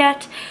 before we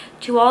get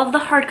to all of the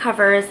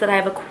hardcovers that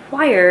I've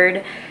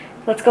acquired,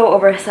 let's go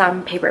over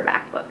some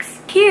paperback books.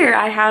 Here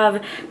I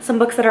have some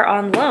books that are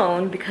on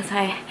loan because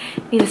I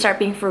need to start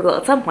being frugal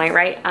at some point,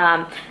 right?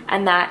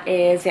 And that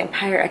is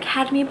Vampire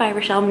Academy by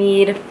Rochelle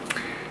Mead.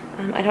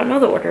 I don't know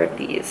the order of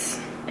these.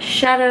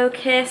 Shadow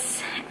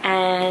Kiss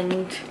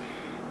and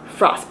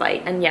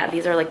Frostbite. And yeah,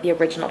 these are like the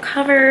original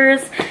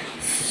covers.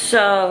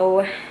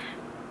 So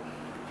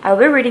I'll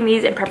be reading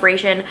these in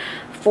preparation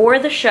for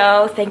the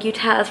show. Thank you,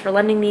 Taz, for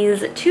lending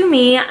these to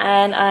me,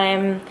 and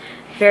I'm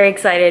very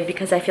excited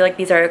because I feel like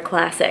these are a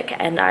classic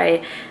and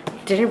I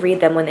didn't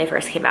read them when they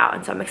first came out,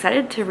 and so I'm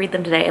excited to read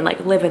them today and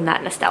like live in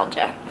that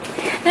nostalgia.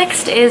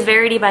 Next is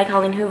Verity by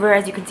Colleen Hoover.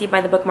 As you can see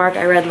by the bookmark,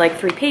 I read like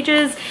 3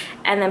 pages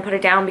and then put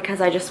it down because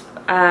I just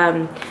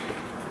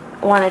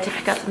wanted to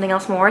pick up something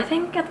else more, I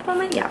think, at the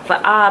moment. Yeah,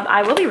 but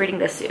I will be reading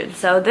this soon.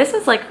 So this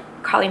is like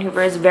Colleen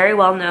Hoover's very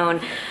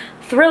well-known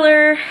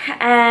thriller,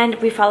 and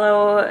we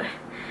follow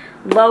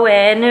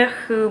Lowen,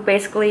 who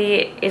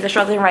basically is a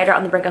struggling writer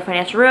on the brink of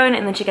financial ruin,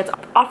 and then she gets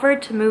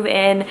offered to move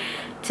in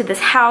to this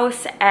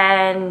house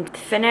and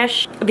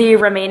finish the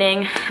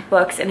remaining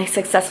books in a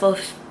successful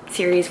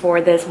series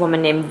for this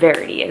woman named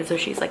Verity. And so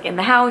she's like in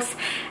the house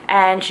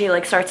and she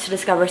like starts to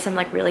discover some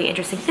like really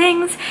interesting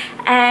things,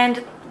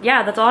 and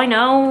yeah, that's all I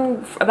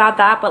know about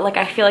that. But like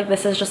I feel like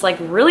this is just like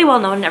really well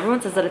known and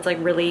everyone says that it's like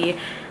really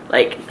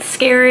like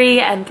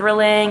scary and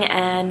thrilling,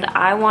 and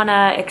I want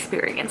to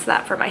experience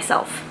that for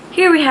myself.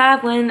 Here we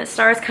have When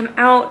Stars Come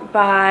Out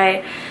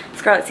by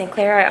Scarlett St.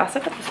 Clair. I also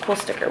got this cool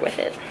sticker with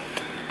it.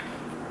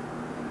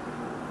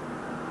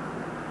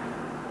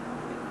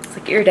 It's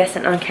like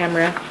iridescent on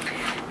camera.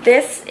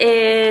 This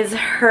is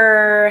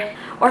her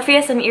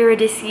Orpheus and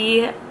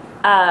Eurydice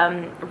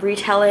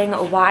retelling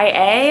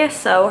YA.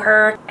 So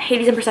her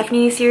Hades and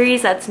Persephone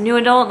series that's new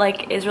adult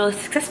like is really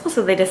successful,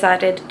 so they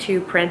decided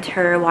to print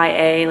her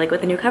YA like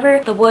with a new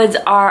cover. The Woods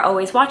Are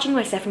Always Watching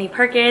by Stephanie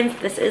Perkins.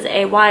 This is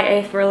a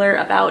YA thriller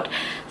about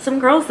some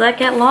girls that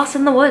get lost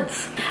in the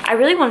woods. I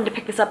really wanted to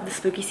pick this up this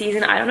spooky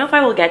season. I don't know if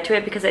I will get to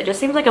it because it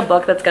just seems like a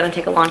book that's gonna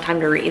take a long time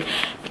to read.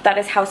 But that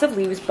is House of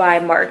Leaves by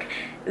Mark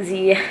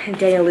Z.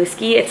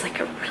 Danielewski. It's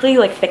like a really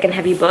like thick and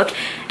heavy book,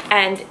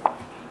 and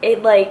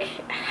it like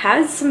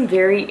has some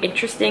very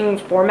interesting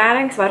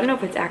formatting, so I don't know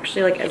if it's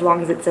actually like as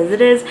long as it says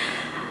it is.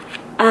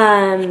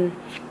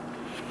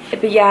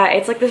 But yeah,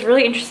 it's like this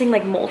really interesting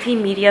like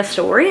multimedia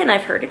story, and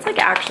I've heard it's like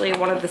actually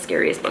one of the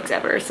scariest books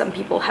ever. Some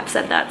people have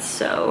said that,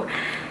 so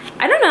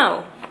I don't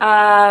know.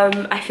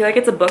 I feel like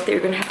it's a book that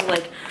you're gonna have to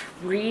like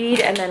read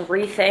and then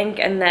rethink,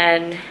 and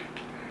then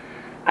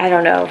I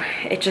don't know,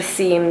 it just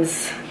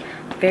seems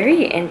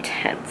very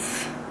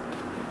intense.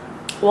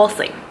 We'll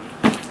see.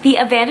 The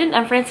Abandoned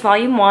Empress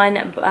Volume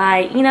 1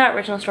 by Ina,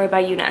 original story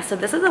by Yuna. So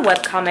this is a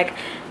webcomic,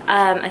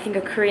 I think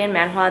a Korean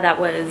manhwa that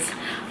was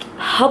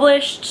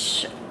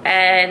published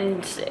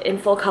and in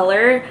full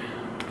color.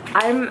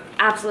 I'm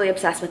absolutely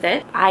obsessed with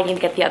it. I need to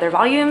get the other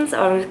volumes.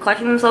 I'm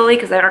collecting them slowly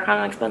because they're kind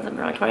of expensive.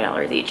 They're like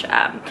 $20 each.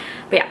 But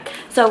yeah,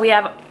 so we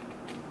have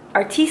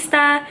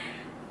Artista,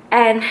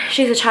 and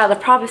she's a child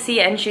of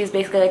prophecy, and she's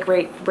basically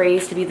like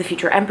raised to be the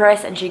future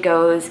empress, and she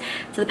goes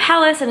to the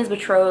palace and is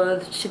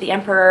betrothed to the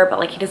emperor, but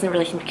like he doesn't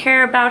really seem to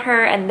care about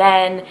her. And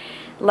then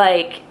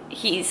like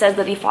he says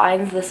that he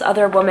finds this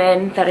other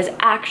woman that is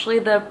actually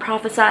the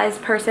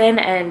prophesized person,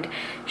 and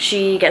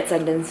she gets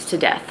sentenced to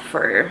death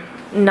for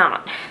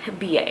not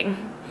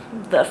being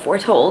the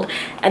foretold.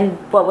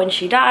 But when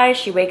she dies,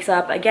 she wakes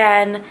up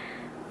again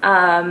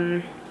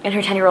in her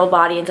 10-year-old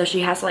body, and so she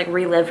has to like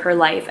relive her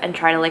life and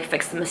try to like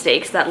fix the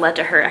mistakes that led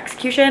to her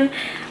execution.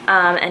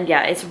 And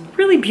yeah, it's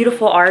really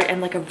beautiful art and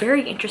like a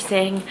very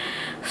interesting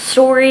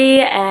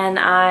story, and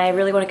I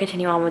really want to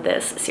continue on with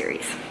this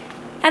series.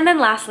 And then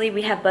lastly,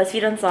 we have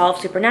BuzzFeed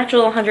Unsolved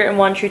Supernatural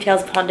 101 True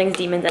Tales of Hauntings,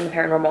 Demons, and the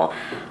Paranormal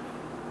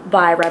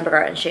by Ryan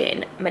Bogart and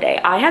Shane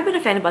Madej. I have been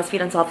a fan of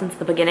BuzzFeed Unsolved since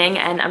the beginning,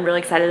 and I'm really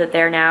excited that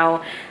they're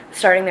now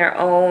starting their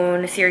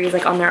own series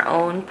like on their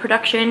own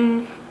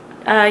production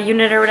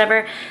unit or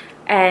whatever.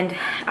 And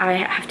I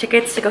have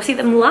tickets to go see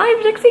them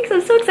live next week, so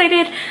I'm so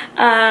excited.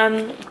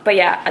 But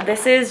yeah,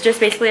 this is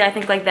just basically, I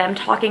think, like them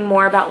talking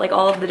more about like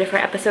all of the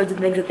different episodes and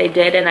things that they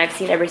did, and I've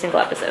seen every single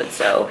episode,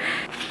 so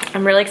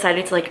I'm really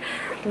excited to like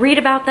read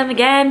about them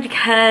again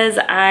because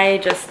I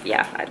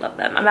love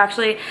them.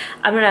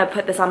 I'm gonna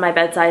put this on my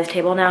bedside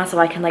table now so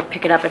I can like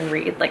pick it up and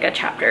read like a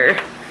chapter.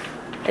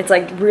 It's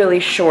like really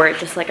short,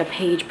 just like a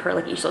page per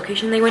like each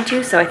location they went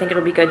to, so I think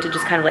it'll be good to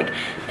just kind of like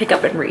pick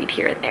up and read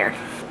here and there.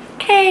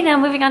 Okay, now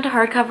moving on to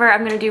hardcover.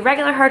 I'm gonna do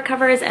regular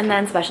hardcovers and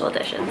then special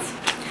editions.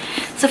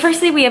 So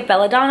firstly, we have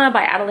Belladonna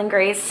by Adeline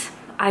Grace.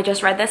 I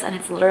just read this and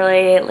it's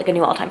literally like a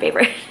new all-time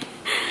favorite.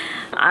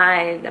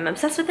 I am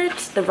obsessed with it.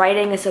 The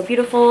writing is so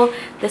beautiful.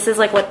 This is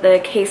like what the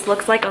case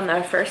looks like on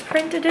the first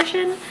print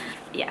edition.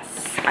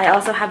 Yes, I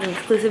also have an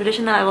exclusive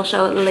edition that I will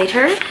show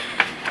later.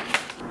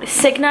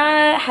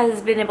 Signa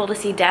has been able to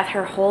see death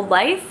her whole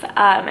life,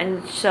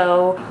 and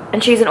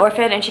she's an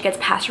orphan, and she gets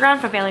passed around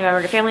from family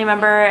member to family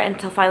member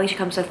until finally she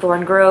comes to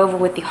Thorn Grove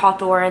with the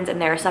Hawthorns, and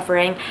they're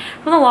suffering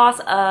from the loss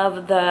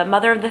of the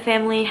mother of the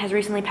family has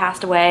recently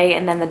passed away,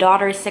 and then the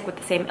daughter is sick with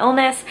the same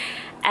illness,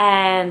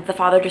 and the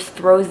father just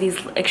throws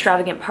these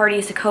extravagant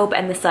parties to cope,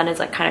 and the son is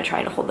like kind of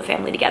trying to hold the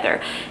family together.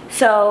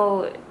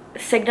 So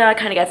Signa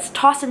kind of gets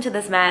tossed into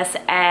this mess,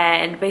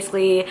 and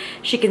basically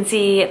she can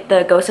see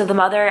the ghost of the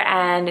mother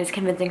and is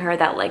convincing her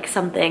that like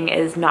something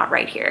is not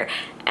right here,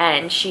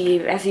 and she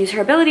has to use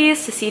her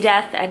abilities to see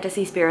death and to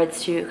see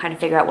spirits to kind of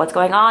figure out what's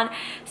going on.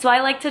 So I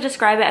like to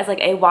describe it as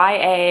like a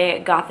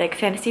YA gothic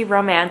fantasy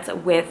romance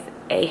with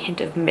a hint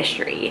of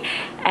mystery,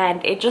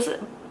 and it just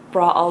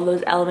brought all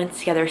those elements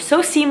together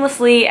so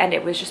seamlessly, and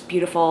it was just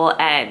beautiful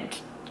and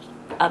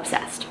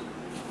obsessed.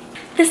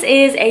 This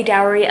is A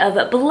Dowry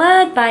of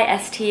Blood by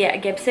S.T.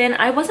 Gibson.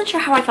 I wasn't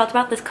sure how I felt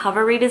about this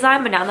cover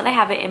redesign, but now that I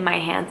have it in my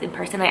hands in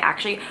person, I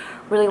actually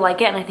really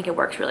like it, and I think it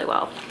works really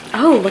well.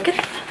 Oh, look at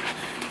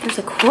that. There's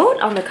a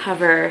quote on the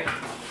cover.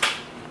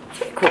 It's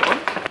pretty cool.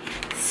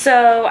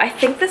 So I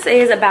think this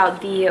is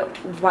about the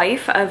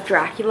wife of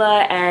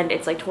Dracula, and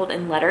it's like told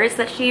in letters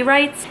that she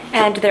writes,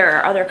 and there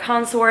are other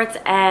consorts,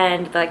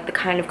 and like the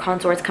kind of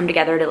consorts come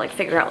together to like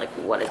figure out like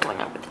what is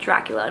going on with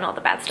Dracula and all the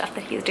bad stuff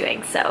that he's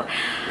doing. So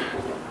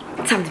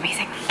it sounds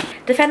amazing.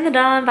 Defend the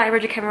Dawn by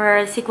Roger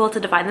Kimmerer, sequel to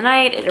Divine the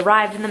Night. It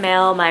arrived in the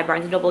mail, my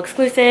Barnes & Noble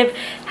exclusive.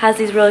 Has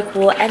these really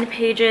cool end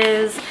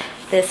pages,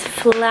 this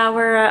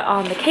flower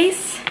on the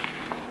case.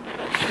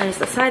 There's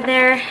the side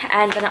there,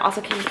 and then it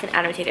also came with an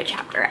annotated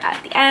chapter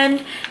at the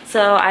end.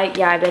 So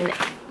I've been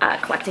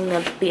collecting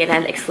the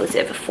B&N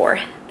exclusive for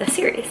the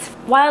series.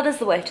 Wild as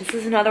the Witch. This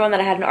is another one that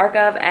I had an arc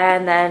of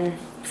and then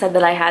said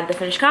that I had the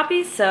finished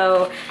copy,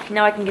 so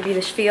now I can give you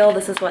this feel.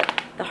 This is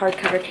what the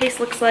hardcover case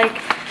looks like.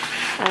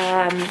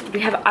 We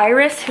have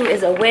Iris, who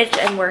is a witch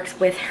and works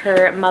with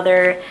her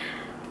mother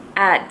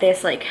at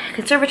this like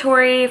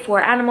conservatory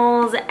for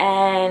animals,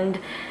 and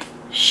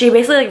she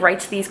basically like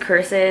writes these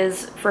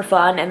curses for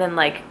fun and then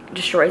like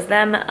destroys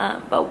them.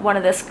 But one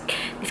of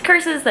these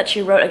curses that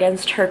she wrote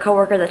against her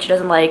coworker that she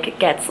doesn't like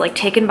gets like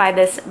taken by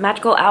this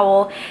magical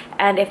owl,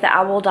 and if the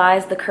owl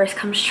dies, the curse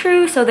comes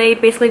true. So they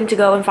basically need to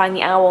go and find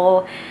the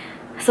owl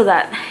so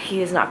that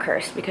he is not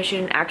cursed, because she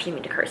didn't actually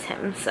mean to curse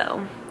him.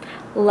 So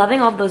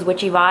loving all of those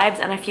witchy vibes,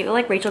 and I feel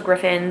like Rachel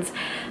Griffin's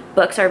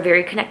books are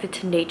very connected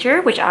to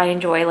nature, which I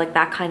enjoy, like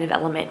that kind of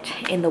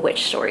element in the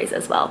witch stories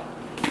as well.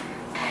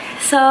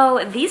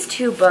 So these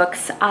two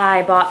books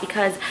I bought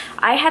because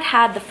I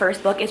had the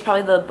first book. It's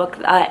probably the book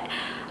that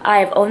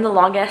I've owned the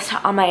longest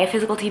on my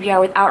physical TBR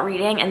without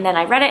reading, and then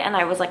I read it and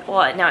I was like,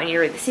 well, now I need to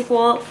read the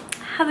sequel.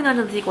 Haven't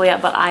gotten to the sequel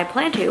yet, but I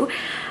plan to.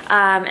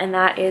 And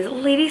that is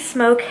Lady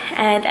Smoke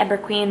and Ember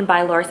Queen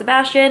by Laura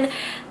Sebastian.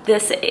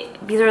 These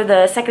are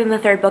the second and the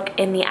third book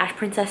in the Ash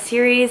Princess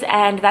series,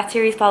 and that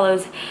series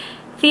follows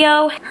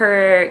Theo.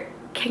 Her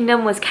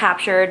kingdom was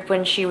captured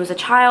when she was a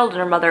child and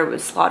her mother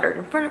was slaughtered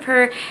in front of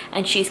her,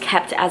 and she's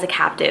kept as a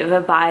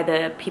captive by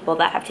the people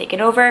that have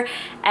taken over,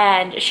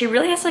 and she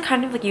really has to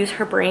kind of like use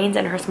her brains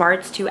and her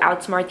smarts to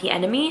outsmart the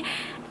enemy.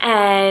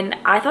 And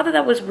I thought that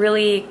that was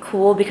really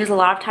cool because a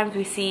lot of times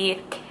we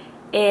see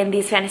in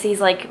these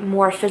fantasies like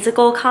more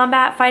physical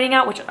combat fighting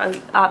out, which I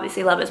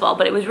obviously love as well,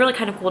 but it was really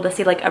kind of cool to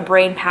see like a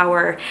brain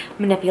power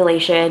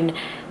manipulation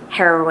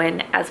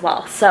heroine as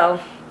well.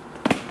 So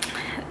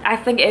I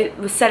think it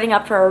was setting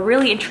up for a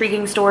really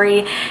intriguing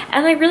story,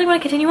 and I really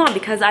want to continue on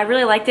because I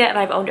really liked it and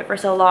I've owned it for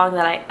so long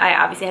that I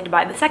obviously had to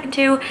buy the second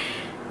two.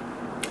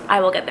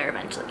 I will get there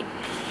eventually.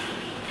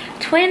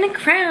 Twin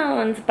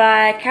Crowns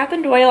by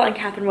Catherine Doyle and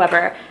Catherine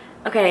Weber.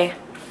 Okay,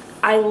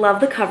 I love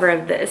the cover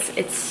of this.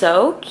 It's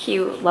so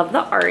cute. Love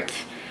the art.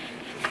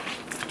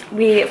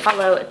 We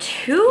follow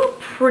two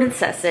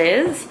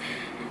princesses,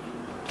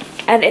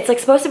 and it's like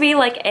supposed to be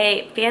like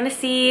a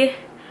fantasy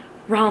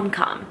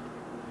rom-com,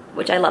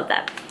 which I love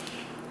that.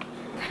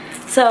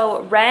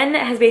 So Ren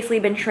has basically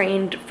been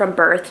trained from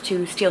birth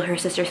to steal her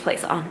sister's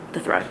place on the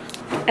throne.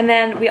 And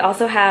then we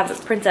also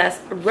have Princess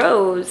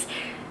Rose,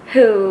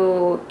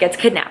 who gets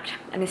kidnapped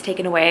and is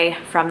taken away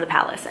from the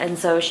palace. And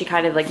so she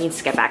kind of like needs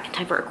to get back in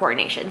time for her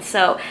coronation.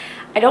 So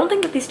I don't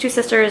think that these two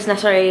sisters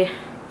necessarily,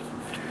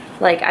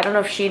 like, I don't know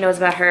if she knows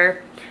about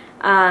her.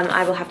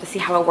 I will have to see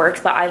how it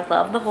works, but I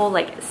love the whole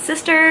like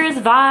sisters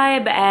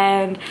vibe,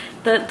 and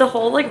the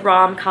whole like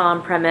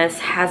rom-com premise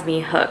has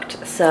me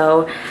hooked.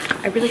 So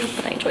I really hope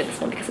that I enjoyed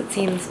this one because it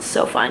seems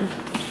so fun.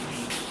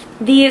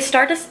 The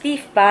Stardust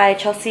Thief by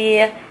Chelsea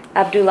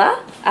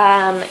Abdullah.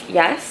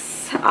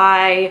 Yes,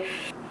 I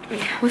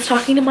was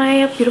talking to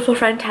my beautiful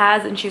friend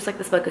Taz, and she was like,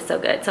 this book is so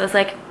good. So I was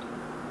like,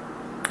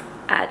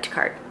 add to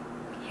cart.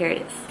 Here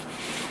it is.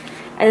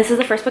 And this is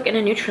the first book in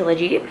a new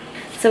trilogy.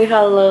 So we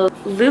follow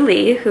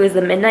Luli, who is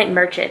the Midnight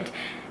Merchant,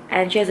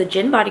 and she has a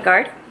djinn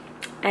bodyguard,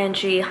 and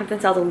she hunts and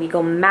sells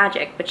illegal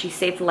magic, but she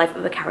saved the life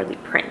of a cowardly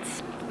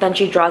prince. Then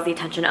she draws the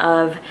attention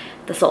of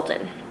the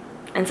Sultan.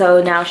 And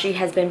so now she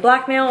has been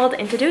blackmailed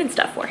into doing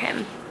stuff for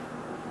him.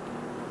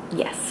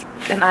 Yes.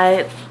 And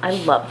I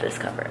love this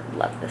cover.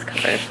 Love this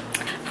cover.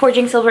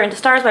 Forging Silver into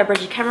Stars by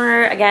Bridget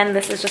Kemmerer. Again,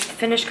 this is just a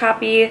finished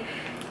copy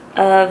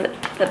of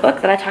the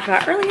book that I talked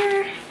about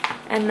earlier.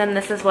 And then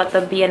this is what the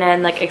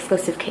B&N like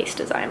exclusive case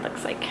design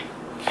looks like.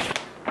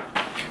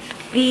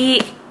 The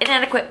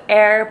Inadequate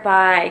Heir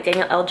by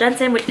Daniel L.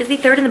 Jensen, which is the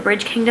third in the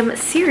Bridge Kingdom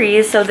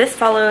series. So this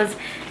follows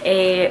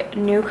a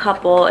new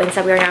couple.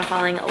 Instead, we are now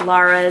following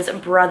Lara's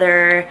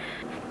brother.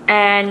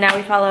 And now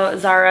we follow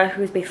Zara,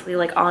 who's basically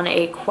like on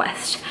a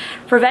quest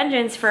for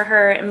vengeance for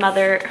her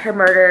mother, her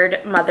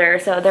murdered mother.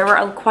 So there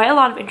were quite a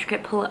lot of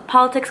intricate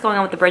politics going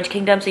on with the Bridge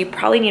Kingdom. So you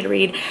probably need to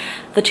read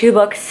the two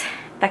books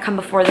that come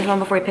before this one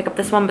before you pick up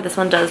this one, but this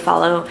one does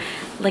follow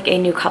like a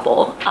new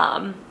couple,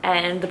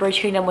 and the Bridge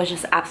Kingdom was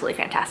just absolutely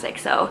fantastic,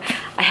 so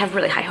I have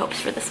really high hopes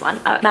for this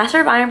one. Master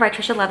of Iron by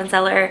Trisha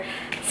Levenseller,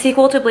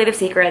 sequel to Blade of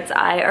Secrets.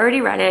 I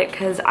already read it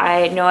because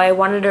I know I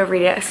wanted to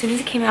read it as soon as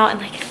it came out, and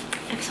like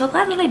I'm so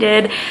glad that I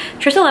did.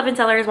 Trisha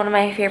Levenseller is one of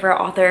my favorite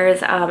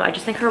authors. I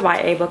just think her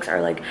YA books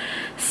are like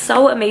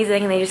so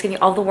amazing, and they just give me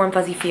all the warm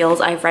fuzzy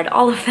feels. I've read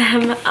all of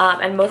them,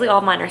 and mostly all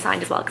of mine are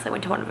signed as well because I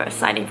went to one of those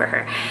signing for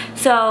her.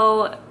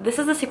 So this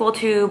is the sequel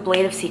to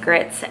Blade of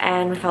Secrets,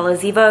 and we follow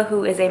Ziva,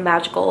 who is a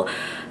magical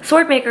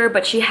sword maker,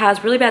 but she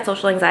has really bad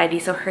social anxiety,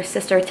 so her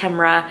sister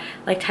Temra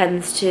like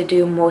tends to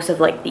do most of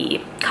like the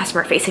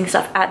customer facing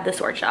stuff at the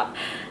sword shop.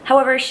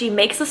 However, she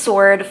makes a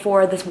sword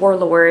for this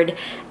warlord,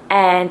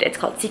 and it's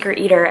called Secret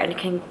Eater, and it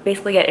can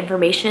basically get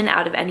information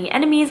out of any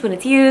enemies when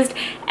it's used,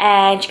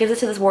 and she gives it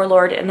to this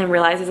warlord and then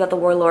realizes that the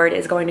warlord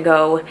is going to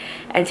go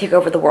and take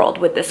over the world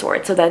with this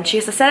sword. So then she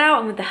has to set out,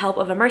 and with the help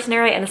of a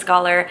mercenary and a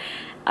scholar,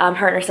 her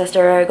and her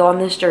sister go on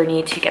this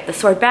journey to get the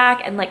sword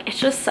back. And like it's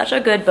just such a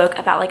good book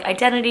about like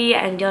identity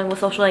and dealing with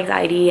social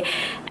anxiety,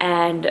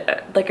 and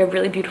like a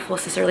really beautiful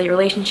sisterly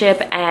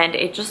relationship, and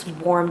it just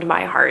warmed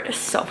my heart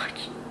so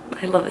much.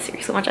 I love this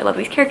series so much. I love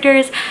these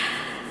characters.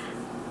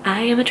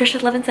 I am a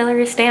Trisha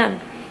Levenseller stan,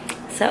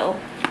 so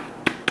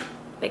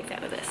big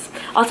fan of this.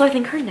 Also, I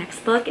think her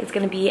next book is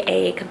going to be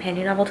a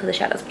companion novel to The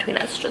Shadows Between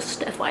Us,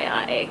 just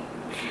FYI.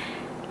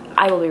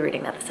 I will be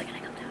reading that the second I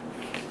come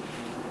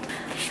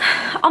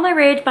down. All My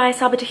Rage by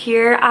Sabaa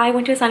Tahir. I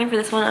went to a signing for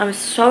this one. I was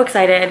so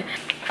excited.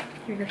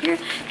 Here we go here.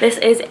 This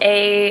is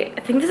I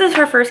think this is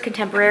her first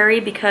contemporary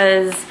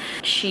because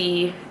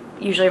she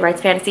usually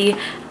writes fantasy,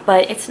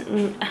 but it's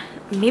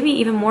maybe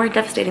even more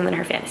devastating than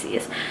her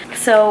fantasies.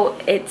 So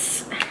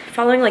it's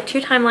following like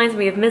two timelines.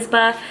 We have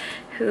Mizpah,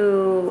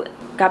 who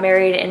got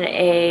married in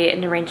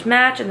an arranged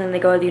match, and then they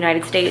go to the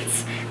United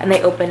States and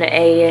they open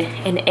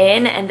an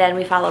inn, and then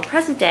we follow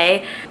present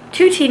day,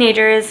 two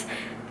teenagers,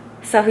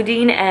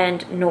 Sahuddin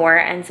and Noor,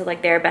 and so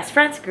like they're best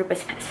friends, group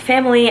as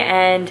family,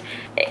 and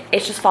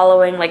it's just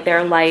following like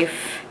their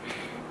life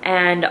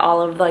and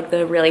all of like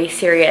the really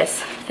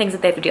serious things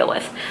that they have to deal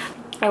with.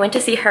 I went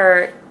to see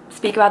her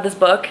speak about this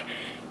book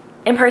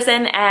in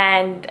person,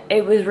 and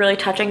it was really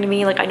touching to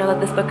me. Like I know that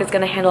this book is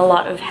going to handle a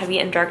lot of heavy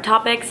and dark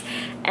topics,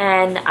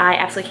 and I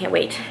absolutely can't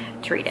wait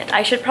to read it.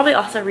 I should probably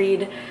also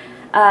read,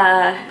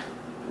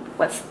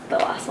 what's the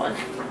last one?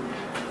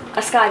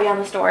 A Sky Beyond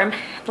the Storm,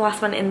 the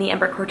last one in the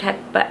Ember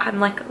Quartet, but I'm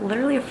like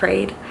literally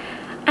afraid.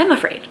 I'm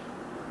afraid.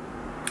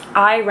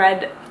 I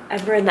read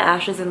Ember in the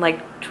Ashes in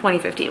like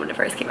 2015 when it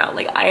first came out.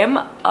 Like, I am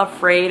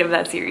afraid of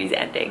that series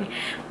ending,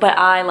 but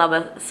I love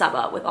a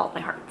Saba with all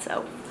my heart,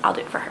 so I'll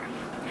do it for her.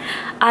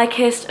 I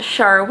Kissed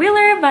Shara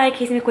Wheeler by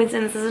Casey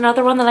McQuiston. This is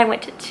another one that I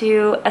went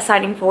to a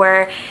signing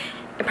for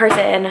in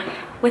person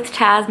with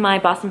Taz, my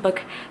Boston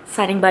book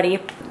signing buddy.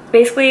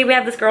 Basically, we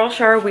have this girl,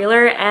 Shara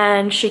Wheeler,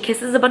 and she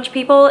kisses a bunch of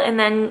people, and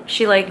then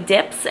she like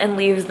dips and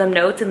leaves them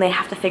notes, and they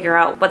have to figure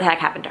out what the heck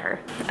happened to her.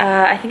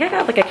 I think I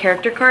got like a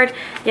character card.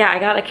 Yeah, I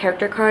got a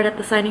character card at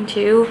the signing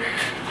too.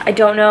 I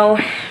don't know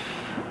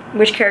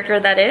which character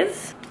that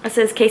is. This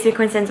is Casey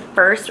McQuiston's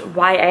first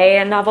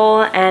YA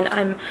novel, and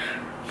I'm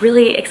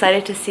really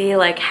excited to see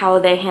like how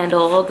they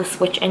handle the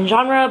switch in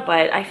genre,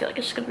 but I feel like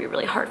it's just gonna be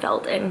really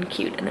heartfelt and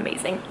cute and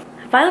amazing.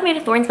 Violet Made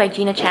of Thorns by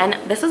Gina Chen.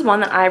 This is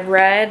one that I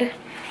read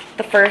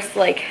the first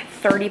like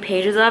 30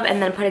 pages of and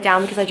then put it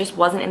down because I just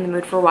wasn't in the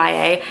mood for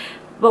YA,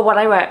 but what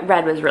I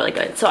read was really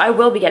good, so I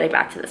will be getting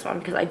back to this one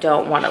because I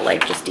don't want to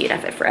like just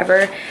DNF it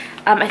forever.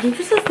 I think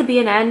this is the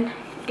B&N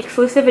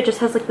exclusive. It just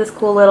has like this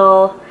cool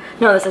little,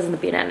 no, this isn't the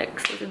B&N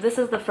exclusive, this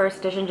is the first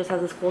edition, just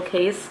has this cool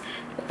case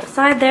at the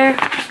side there.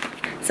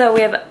 So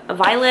we have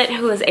Violet,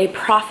 who is a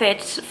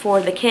prophet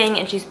for the king,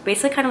 and she's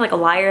basically kind of like a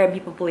liar, and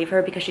people believe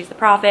her because she's the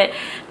prophet,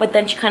 but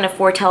then she kind of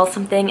foretells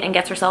something and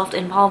gets herself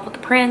involved with the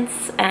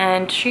prince,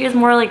 and she is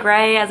morally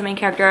gray as a main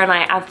character, and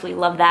I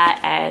absolutely love that,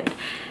 and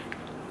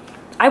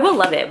I will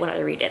love it when I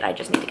read it. I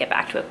just need to get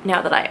back to it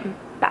now that I'm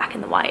back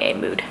in the YA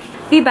mood.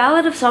 The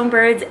Ballad of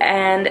Songbirds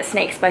and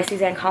Snakes by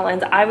Suzanne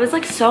Collins. I was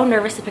like so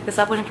nervous to pick this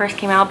up when it first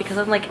came out because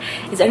I'm like,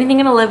 is anything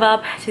gonna live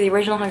up to the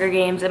original Hunger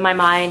Games in my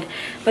mind?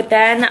 But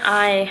then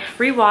I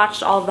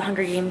rewatched all of the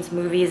Hunger Games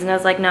movies and I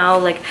was like, no,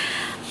 like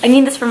I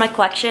need this for my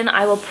collection.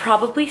 I will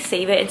probably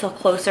save it until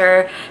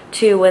closer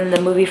to when the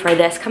movie for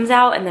this comes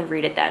out and then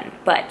read it then.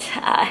 But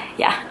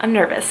yeah, I'm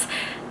nervous.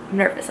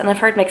 And I've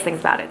heard mixed things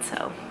about it,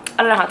 so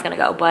I don't know how it's gonna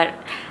go, but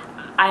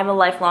I'm a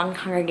lifelong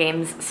Hunger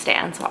Games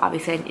stan, so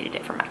obviously I needed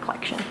it for my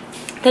collection.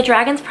 The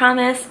Dragon's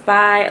Promise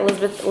by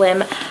Elizabeth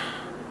Lim.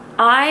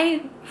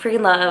 I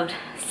freaking loved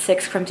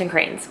Six Crimson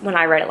Cranes when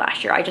I read it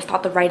last year. I just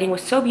thought the writing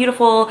was so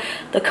beautiful.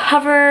 The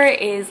cover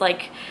is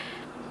like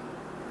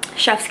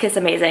chef's kiss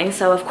amazing,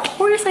 so of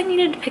course I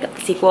needed to pick up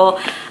the sequel.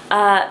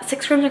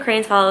 Six Crimson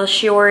Cranes follows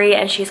Shiori,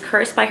 and she's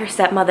cursed by her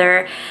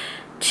stepmother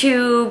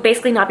to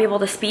basically not be able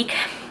to speak,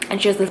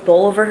 and she has this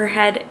bowl over her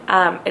head.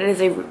 It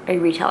is a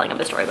retelling of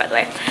the story, by the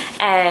way,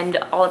 and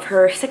all of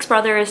her 6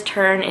 brothers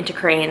turn into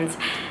cranes.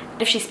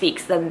 If she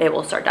speaks, then they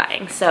will start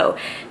dying, so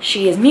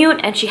she is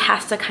mute and she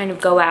has to kind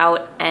of go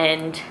out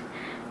and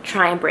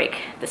try and break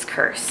this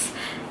curse,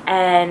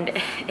 and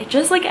it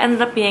just like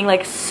ended up being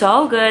like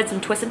so good.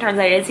 Some twists and turns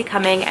I didn't see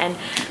coming, and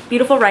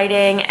beautiful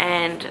writing,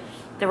 and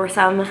there were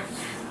some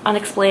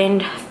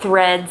unexplained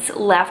threads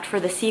left for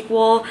the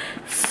sequel,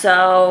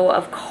 so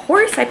of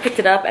course I picked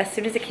it up as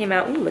soon as it came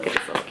out. Ooh, look at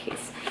this little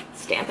case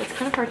stamp. It's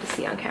kind of hard to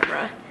see on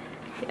camera.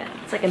 Yeah,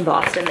 it's like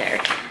embossed in there.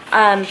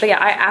 But yeah,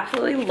 I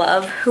absolutely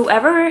love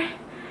whoever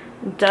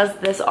does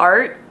this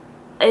art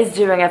is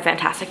doing a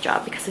fantastic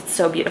job because it's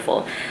so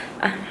beautiful.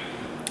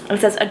 It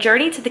says, a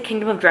journey to the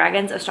kingdom of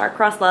dragons, a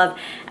star-crossed love,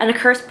 and a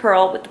cursed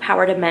pearl with the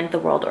power to mend the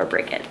world or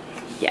break it.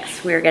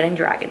 Yes, we are getting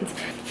dragons.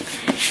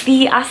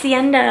 The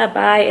Hacienda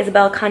by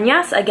Isabel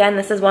Cañas. Again,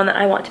 this is one that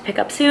I want to pick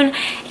up soon.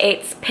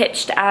 It's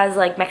pitched as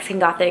like Mexican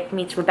Gothic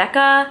meets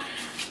Rebecca.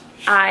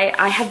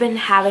 I have been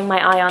having my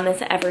eye on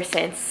this ever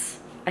since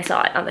I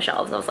saw it on the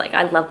shelves. I was like,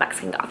 I love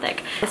Mexican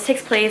Gothic. This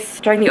takes place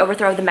during the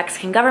overthrow of the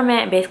Mexican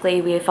government, and basically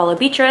we follow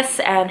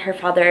Beatrice, and her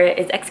father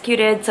is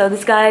executed. So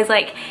this guy's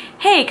like,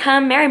 hey,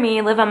 come marry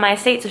me, live on my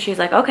estate. So she's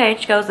like, okay,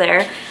 she goes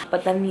there.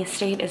 But then the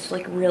estate is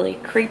like really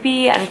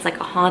creepy, and it's like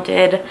a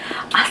haunted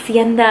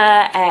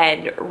hacienda,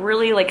 and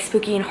really like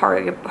spooky and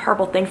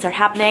horrible things start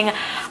happening.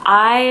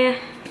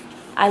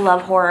 I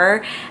love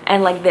horror,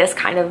 and like this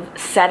kind of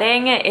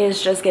setting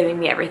is just giving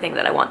me everything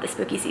that I want this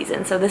spooky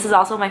season. So this is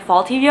also my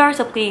fall TBR,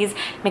 so please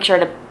make sure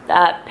to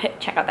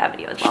check out that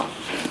video as well.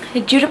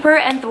 Juniper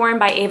and Thorn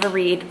by Ava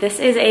Reed. This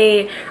is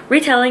a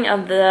retelling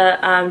of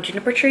the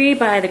Juniper Tree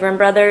by the Grimm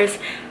brothers.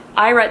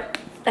 I read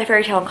that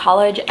fairy tale in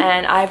college,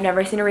 and I've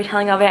never seen a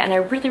retelling of it, and I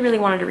really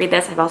wanted to read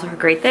this. I've also heard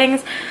great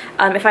things.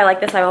 If I like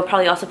this, I will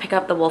probably also pick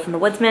up The Wolf and the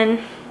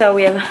Woodsman. So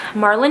we have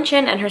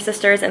Marlinchin and her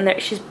sisters, and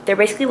they're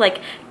basically like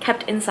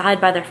kept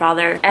inside by their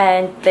father,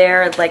 and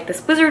they're like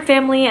this wizard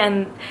family,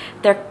 and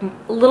they're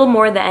a little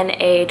more than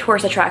a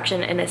tourist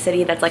attraction in a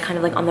city that's like kind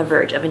of like on the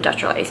verge of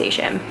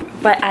industrialization.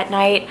 But at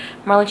night,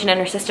 Marlinchin and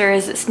her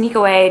sisters sneak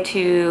away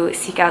to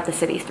seek out the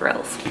city's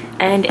thrills,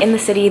 and in the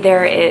city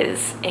there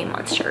is a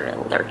monster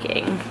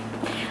lurking.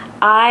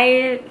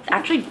 I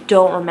actually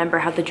don't remember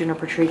how the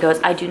Juniper Tree goes.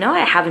 I do know I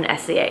have an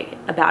essay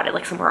about it,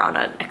 like somewhere on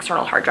an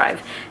external hard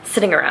drive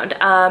sitting around.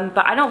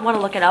 But I don't want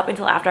to look it up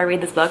until after I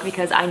read this book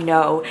because I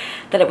know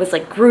that it was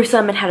like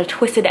gruesome and had a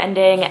twisted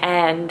ending,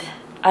 and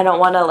I don't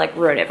want to like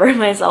ruin it for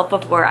myself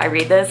before I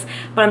read this.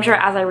 But I'm sure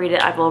as I read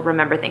it, I will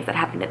remember things that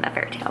happened in that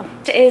fairy tale.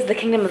 This is The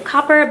Kingdom of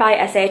Copper by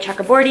S.A.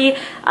 Chakraborty.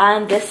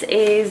 This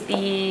is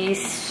the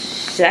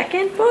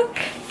second book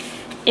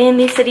in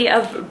the City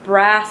of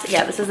Brass.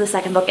 Yeah, this is the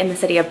second book in the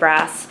City of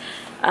Brass.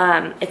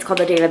 It's called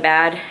the David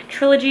Bad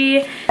trilogy.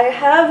 I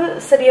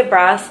have City of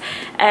Brass,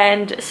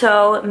 and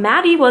so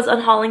Maddie was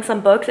unhauling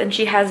some books, and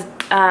she has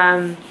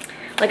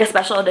like a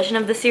special edition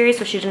of the series,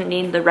 so she didn't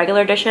need the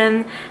regular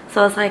edition.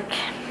 So I was like,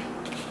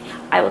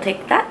 I will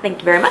take that, thank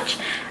you very much.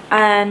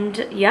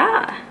 And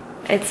yeah,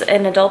 it's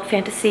an adult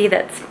fantasy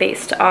that's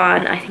based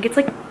on, I think it's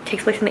like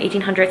takes place in the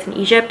 1800s in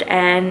Egypt,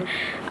 and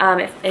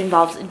it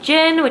involves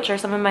jinn, which are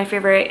some of my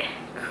favorite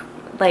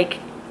like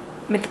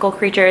mythical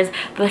creatures,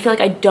 but I feel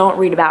like I don't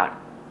read about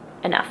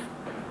enough.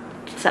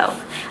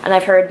 So, and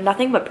I've heard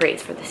nothing but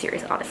praise for the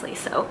series, honestly.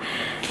 So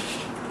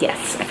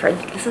yes, I've heard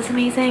this is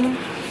amazing,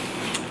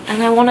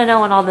 and I want to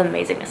know what all the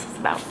amazingness is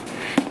about.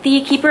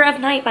 The Keeper of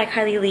Night by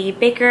Kylie Lee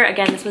Baker.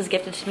 Again, this was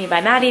gifted to me by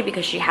Maddie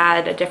because she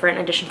had a different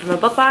edition from a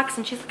book box,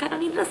 and she's like, I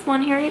don't need this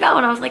one, here you go.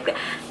 And I was like,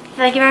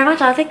 thank you very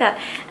much, I'll take that.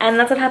 And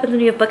that's what happens when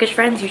you have bookish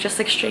friends, you just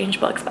exchange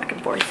books back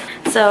and forth.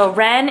 So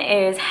Ren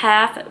is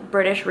half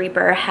British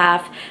Reaper,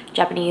 half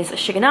Japanese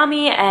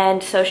Shiganami,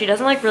 and so she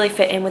doesn't like really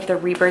fit in with the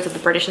Reapers of the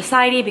British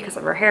society because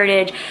of her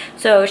heritage.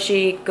 So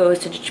she goes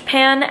to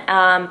Japan,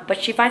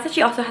 but she finds that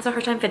she also has a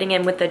hard time fitting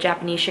in with the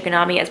Japanese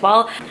Shiganami as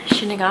well.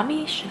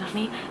 Shinigami?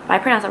 If I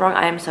pronounce it wrong,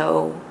 I am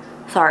so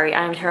sorry.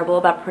 I am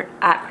terrible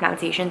at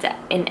pronunciations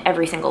in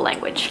every single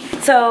language.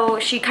 So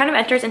she kind of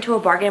enters into a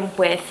bargain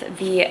with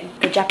the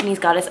Japanese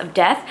goddess of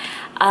death,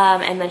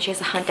 and then she has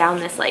to hunt down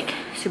this like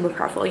super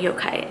powerful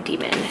yokai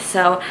demon.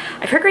 So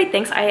I've heard great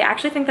things. I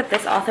actually think that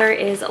this author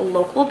is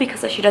local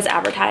because she does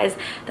advertise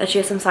that she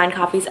has some signed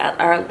copies at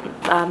our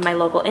my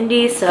local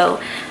indies.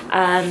 So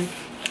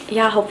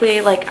yeah,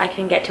 hopefully like I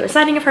can get to a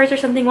signing of hers or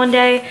something one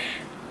day.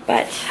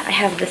 But I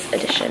have this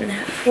edition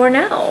for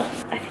now.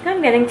 I think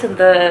I'm getting to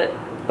the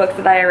books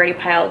that I already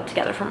piled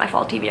together for my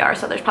fall TBR,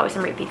 so there's probably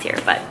some repeats here.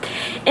 But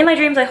In My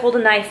Dreams I Hold a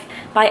Knife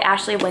by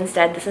Ashley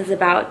Winstead. This is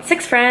about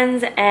 6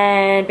 friends,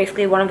 and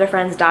basically one of their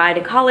friends died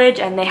in college,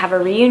 and they have a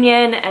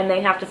reunion, and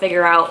they have to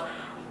figure out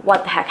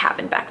what the heck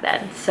happened back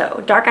then.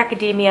 So dark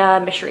academia,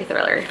 mystery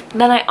thriller.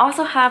 Then I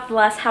also have The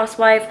Last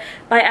Housewife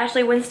by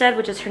Ashley Winstead,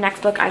 which is her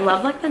next book. I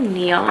love like the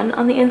neon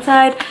on the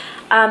inside.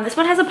 This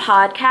one has a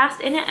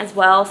podcast in it as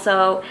well.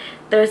 So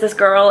there's this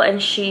girl,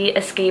 and she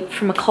escaped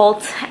from a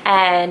cult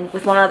and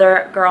with one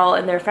other girl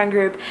in their friend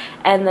group,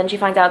 and then she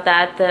finds out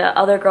that the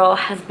other girl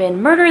has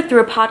been murdered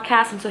through a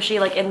podcast, and so she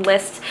like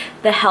enlists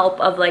the help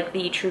of like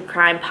the true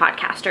crime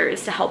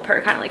podcasters to help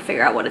her kind of like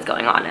figure out what is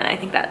going on. And I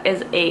think that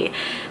is a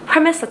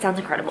premise that sounds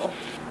incredible.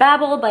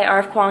 Babel by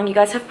R.F. Kuang. You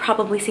guys have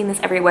probably seen this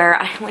everywhere.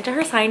 I went to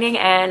her signing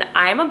and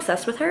I'm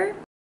obsessed with her.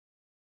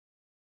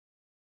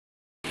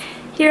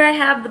 Here I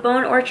have The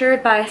Bone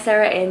Orchard by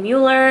Sarah A.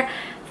 Mueller.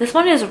 This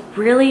one is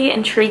really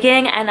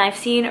intriguing, and I've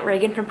seen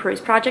Reagan from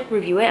Peruse Project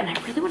review it, and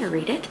I really want to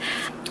read it.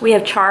 We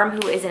have Charm,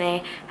 who is in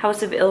a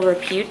house of ill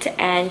repute,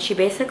 and she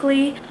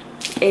basically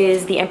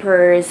is the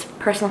Emperor's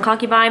personal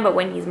concubine, but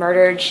when he's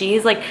murdered,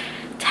 she's like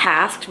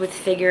tasked with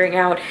figuring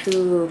out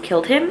who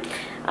killed him,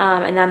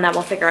 and then that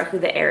will figure out who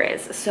the heir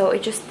is. So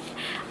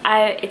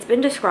it's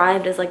been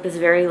described as like this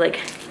very like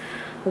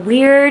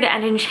weird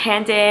and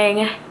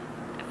enchanting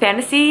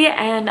fantasy,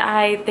 and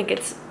I think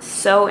it's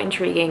so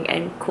intriguing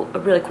and cool, a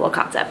really cool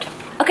concept.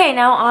 Okay,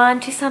 now on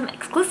to some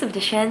exclusive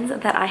editions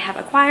that I have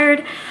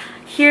acquired.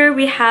 Here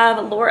we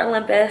have Lore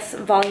Olympus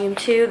Volume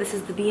 2. This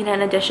is the B&N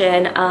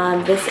edition.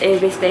 This is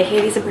basically a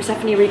Hades and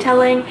Persephone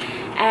retelling,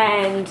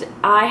 and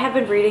I have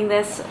been reading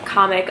this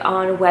comic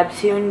on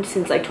Webtoon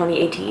since like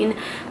 2018.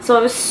 So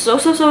I was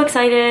so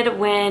excited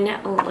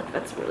when, oh look,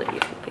 that's a really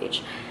beautiful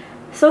page.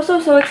 So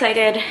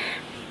excited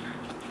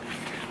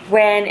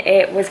when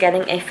it was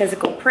getting a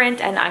physical print,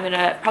 and I'm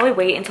gonna probably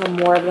wait until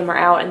more of them are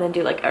out and then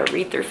do like a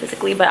read through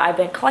physically. But I've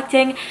been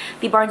collecting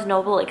the Barnes &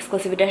 Noble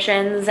exclusive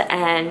editions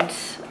and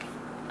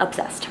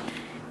obsessed.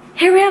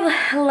 Here we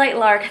have Light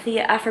Lark, the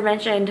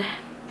aforementioned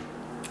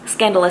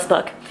scandalous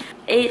book.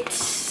 It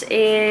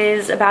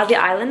is about the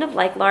island of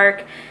Light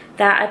Lark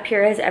that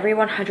appears every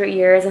 100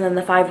 years, and then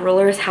the 5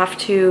 rulers have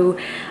to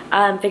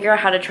figure out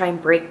how to try and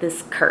break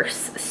this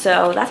curse.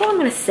 So that's all I'm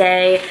gonna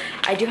say.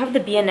 I do have the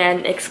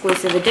B&N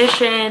exclusive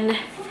edition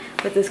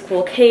with this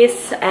cool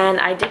case, and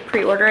I did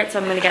pre-order it, so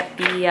I'm gonna get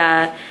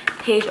the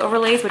page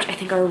overlays, which I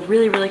think are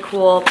really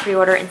cool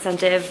pre-order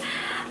incentive.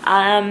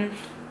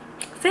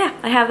 So yeah,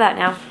 I have that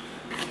now.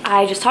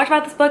 I just talked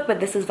about this book, but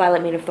this is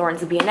Violet Made of Thorns,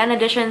 the B&N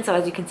edition. So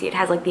as you can see, it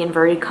has like the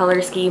inverted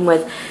color scheme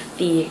with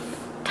the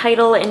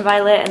title in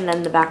violet and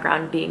then the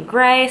background being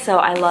gray. So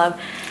I love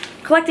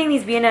collecting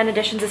these B&N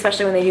editions,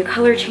 especially when they do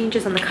color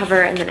changes on the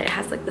cover, and then it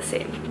has like the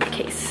same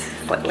case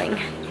foiling.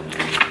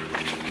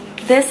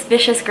 This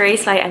Vicious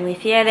Grace by Emily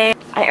Fiere.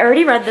 I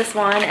already read this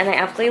one and I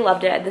absolutely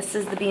loved it. This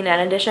is the B&N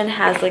edition,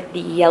 has like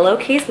the yellow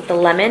case with the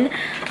lemon.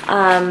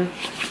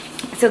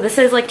 So this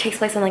is like takes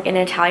place on like an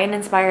Italian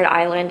inspired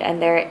island,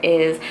 and there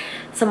is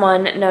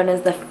someone known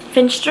as the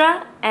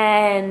Finstra,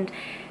 and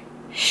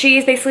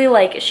she's basically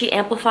like, she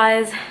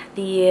amplifies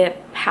the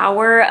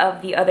power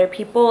of the other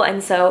people,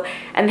 and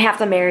they have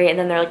to marry, and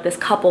then they're like this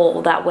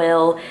couple that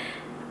will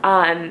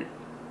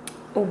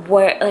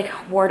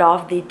ward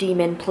off the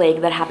demon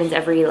plague that happens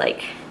every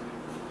like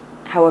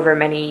however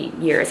many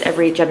years,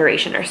 every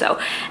generation or so.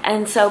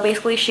 And so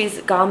basically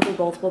she's gone through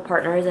multiple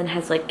partners and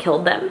has like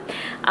killed them.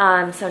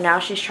 So now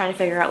she's trying to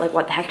figure out like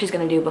what the heck she's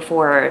gonna do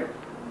before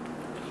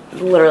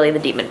literally the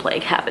demon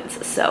plague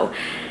happens. So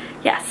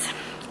yes,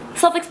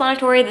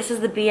 self-explanatory. This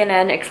is the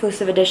B&N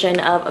exclusive edition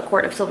of A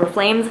Court of Silver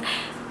Flames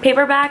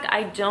paperback.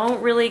 I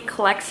don't really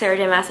collect Sarah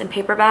J. Maas in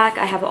paperback.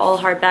 I have it all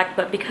hardback,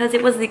 but because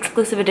it was the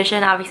exclusive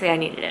edition, obviously I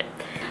needed it.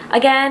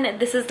 Again,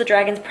 this is The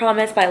Dragon's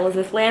Promise by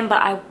Elizabeth Lamb,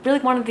 but I really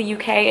wanted the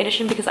UK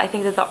edition because I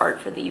think that the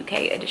art for the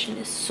UK edition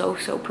is so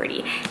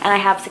pretty. And I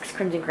have 6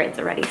 Crimson Cranes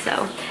already,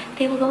 so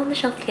they will go on the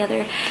shelf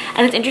together.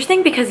 And it's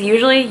interesting because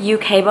usually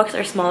UK books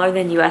are smaller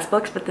than US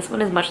books, but this one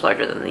is much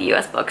larger than the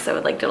US book, so I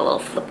would like to do a little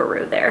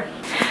flipperoo there.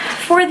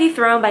 For the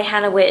Throne by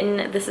Hannah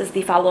Witten, this is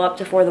the follow-up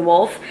to For the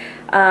Wolf.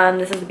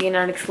 This is the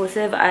B&N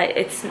exclusive.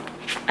 I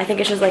think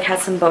it just like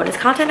has some bonus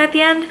content at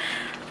the end.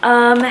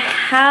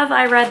 Have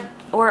I read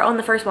or owned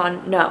the first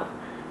one? No,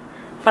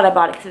 but I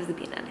bought it because it was the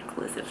B&N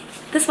exclusive.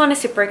 This one is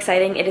super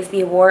exciting. It is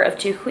The War of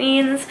Two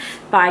Queens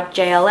by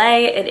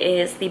JLA. It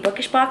is the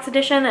bookish box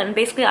edition, and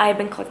basically I have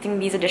been collecting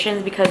these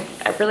editions because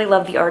I really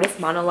love the artist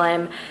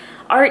Monolime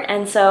art,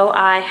 and so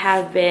I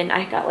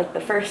got like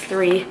the first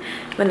 3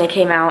 when they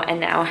came out, and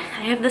now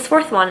I have this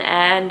 4th one.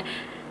 And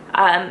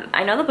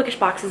I know the bookish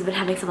box has been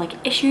having some like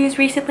issues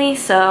recently,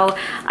 so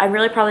I'm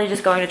really probably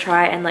just going to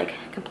try and like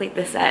complete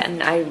this set,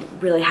 and I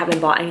really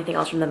haven't bought anything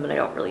else from them, and I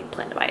don't really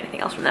plan to buy anything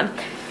else from them.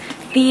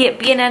 The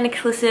B&N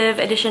exclusive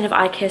edition of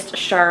I Kissed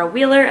Shara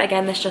Wheeler.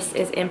 Again, this just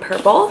is in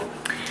purple.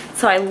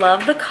 So I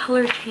love the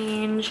color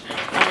change,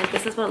 and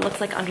this is what it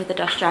looks like under the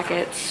dust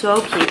jacket.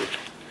 So cute.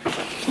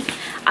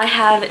 I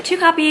have 2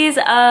 copies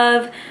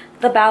of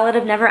The Ballad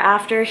of Never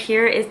After.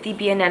 Here is the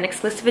B&N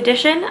exclusive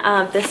edition.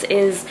 This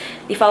is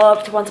the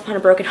follow-up to Once Upon a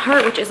Broken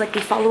Heart, which is like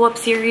the follow-up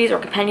series or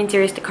companion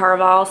series to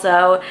Caraval.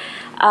 So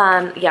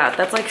yeah,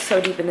 that's like so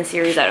deep in the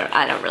series,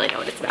 I don't really know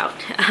what it's about.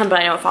 But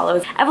I know it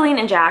follows Eveline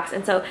and Jax.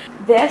 And so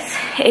this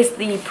is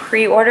the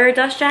pre-order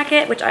dust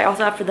jacket, which I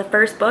also have for the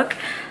first book.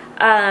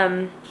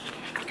 But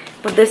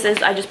this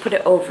is, I just put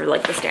it over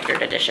like the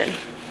standard edition.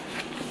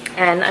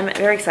 And I'm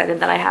very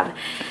excited that I have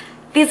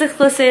these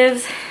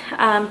exclusives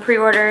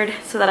pre-ordered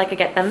so that I could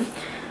get them.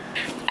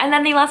 And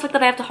then the last book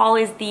that I have to haul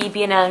is the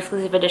B&N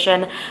exclusive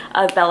edition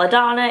of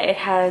Belladonna. It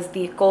has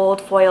the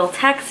gold foil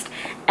text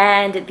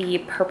and the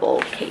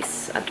purple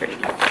case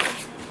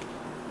underneath.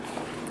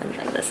 And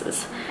then this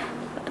is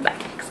what the back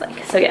looks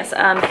like. So yes,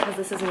 because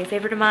this is a new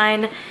favorite of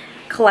mine,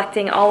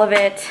 collecting all of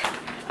it.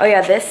 Oh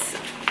yeah, this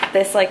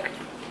like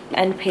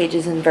end page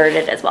is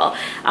inverted as well.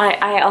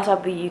 I also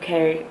have the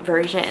UK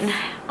version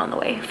on the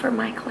way for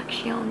my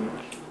collection.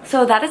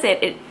 So that is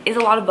it. It is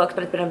a lot of books,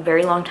 but it's been a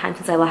very long time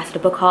since I last did a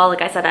book haul.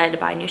 Like I said, I had to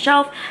buy a new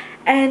shelf,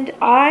 and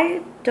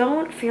I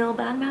don't feel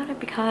bad about it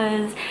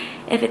because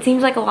if it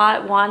seems like a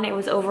lot, 1, it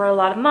was over a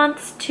lot of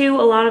months, 2,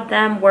 a lot of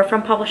them were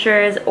from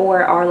publishers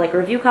or are like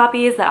review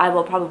copies that I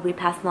will probably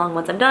pass along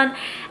once I'm done,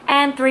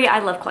 and 3, I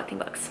love collecting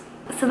books.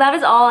 So that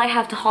is all I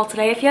have to haul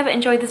today. If you have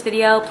enjoyed this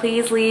video,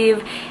 please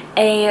leave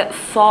a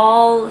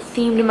fall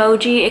themed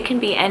emoji. It can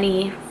be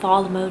any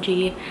fall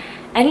emoji,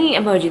 any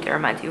emoji that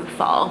reminds you of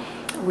fall.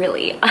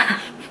 Really.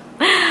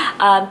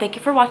 Thank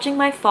you for watching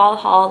my fall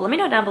haul. Let me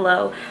know down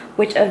below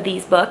which of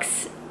these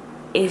books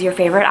is your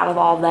favorite out of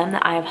all of them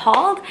that I have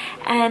hauled,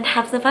 and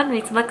have some fun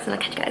reading some books, and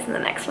I'll catch you guys in the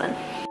next one.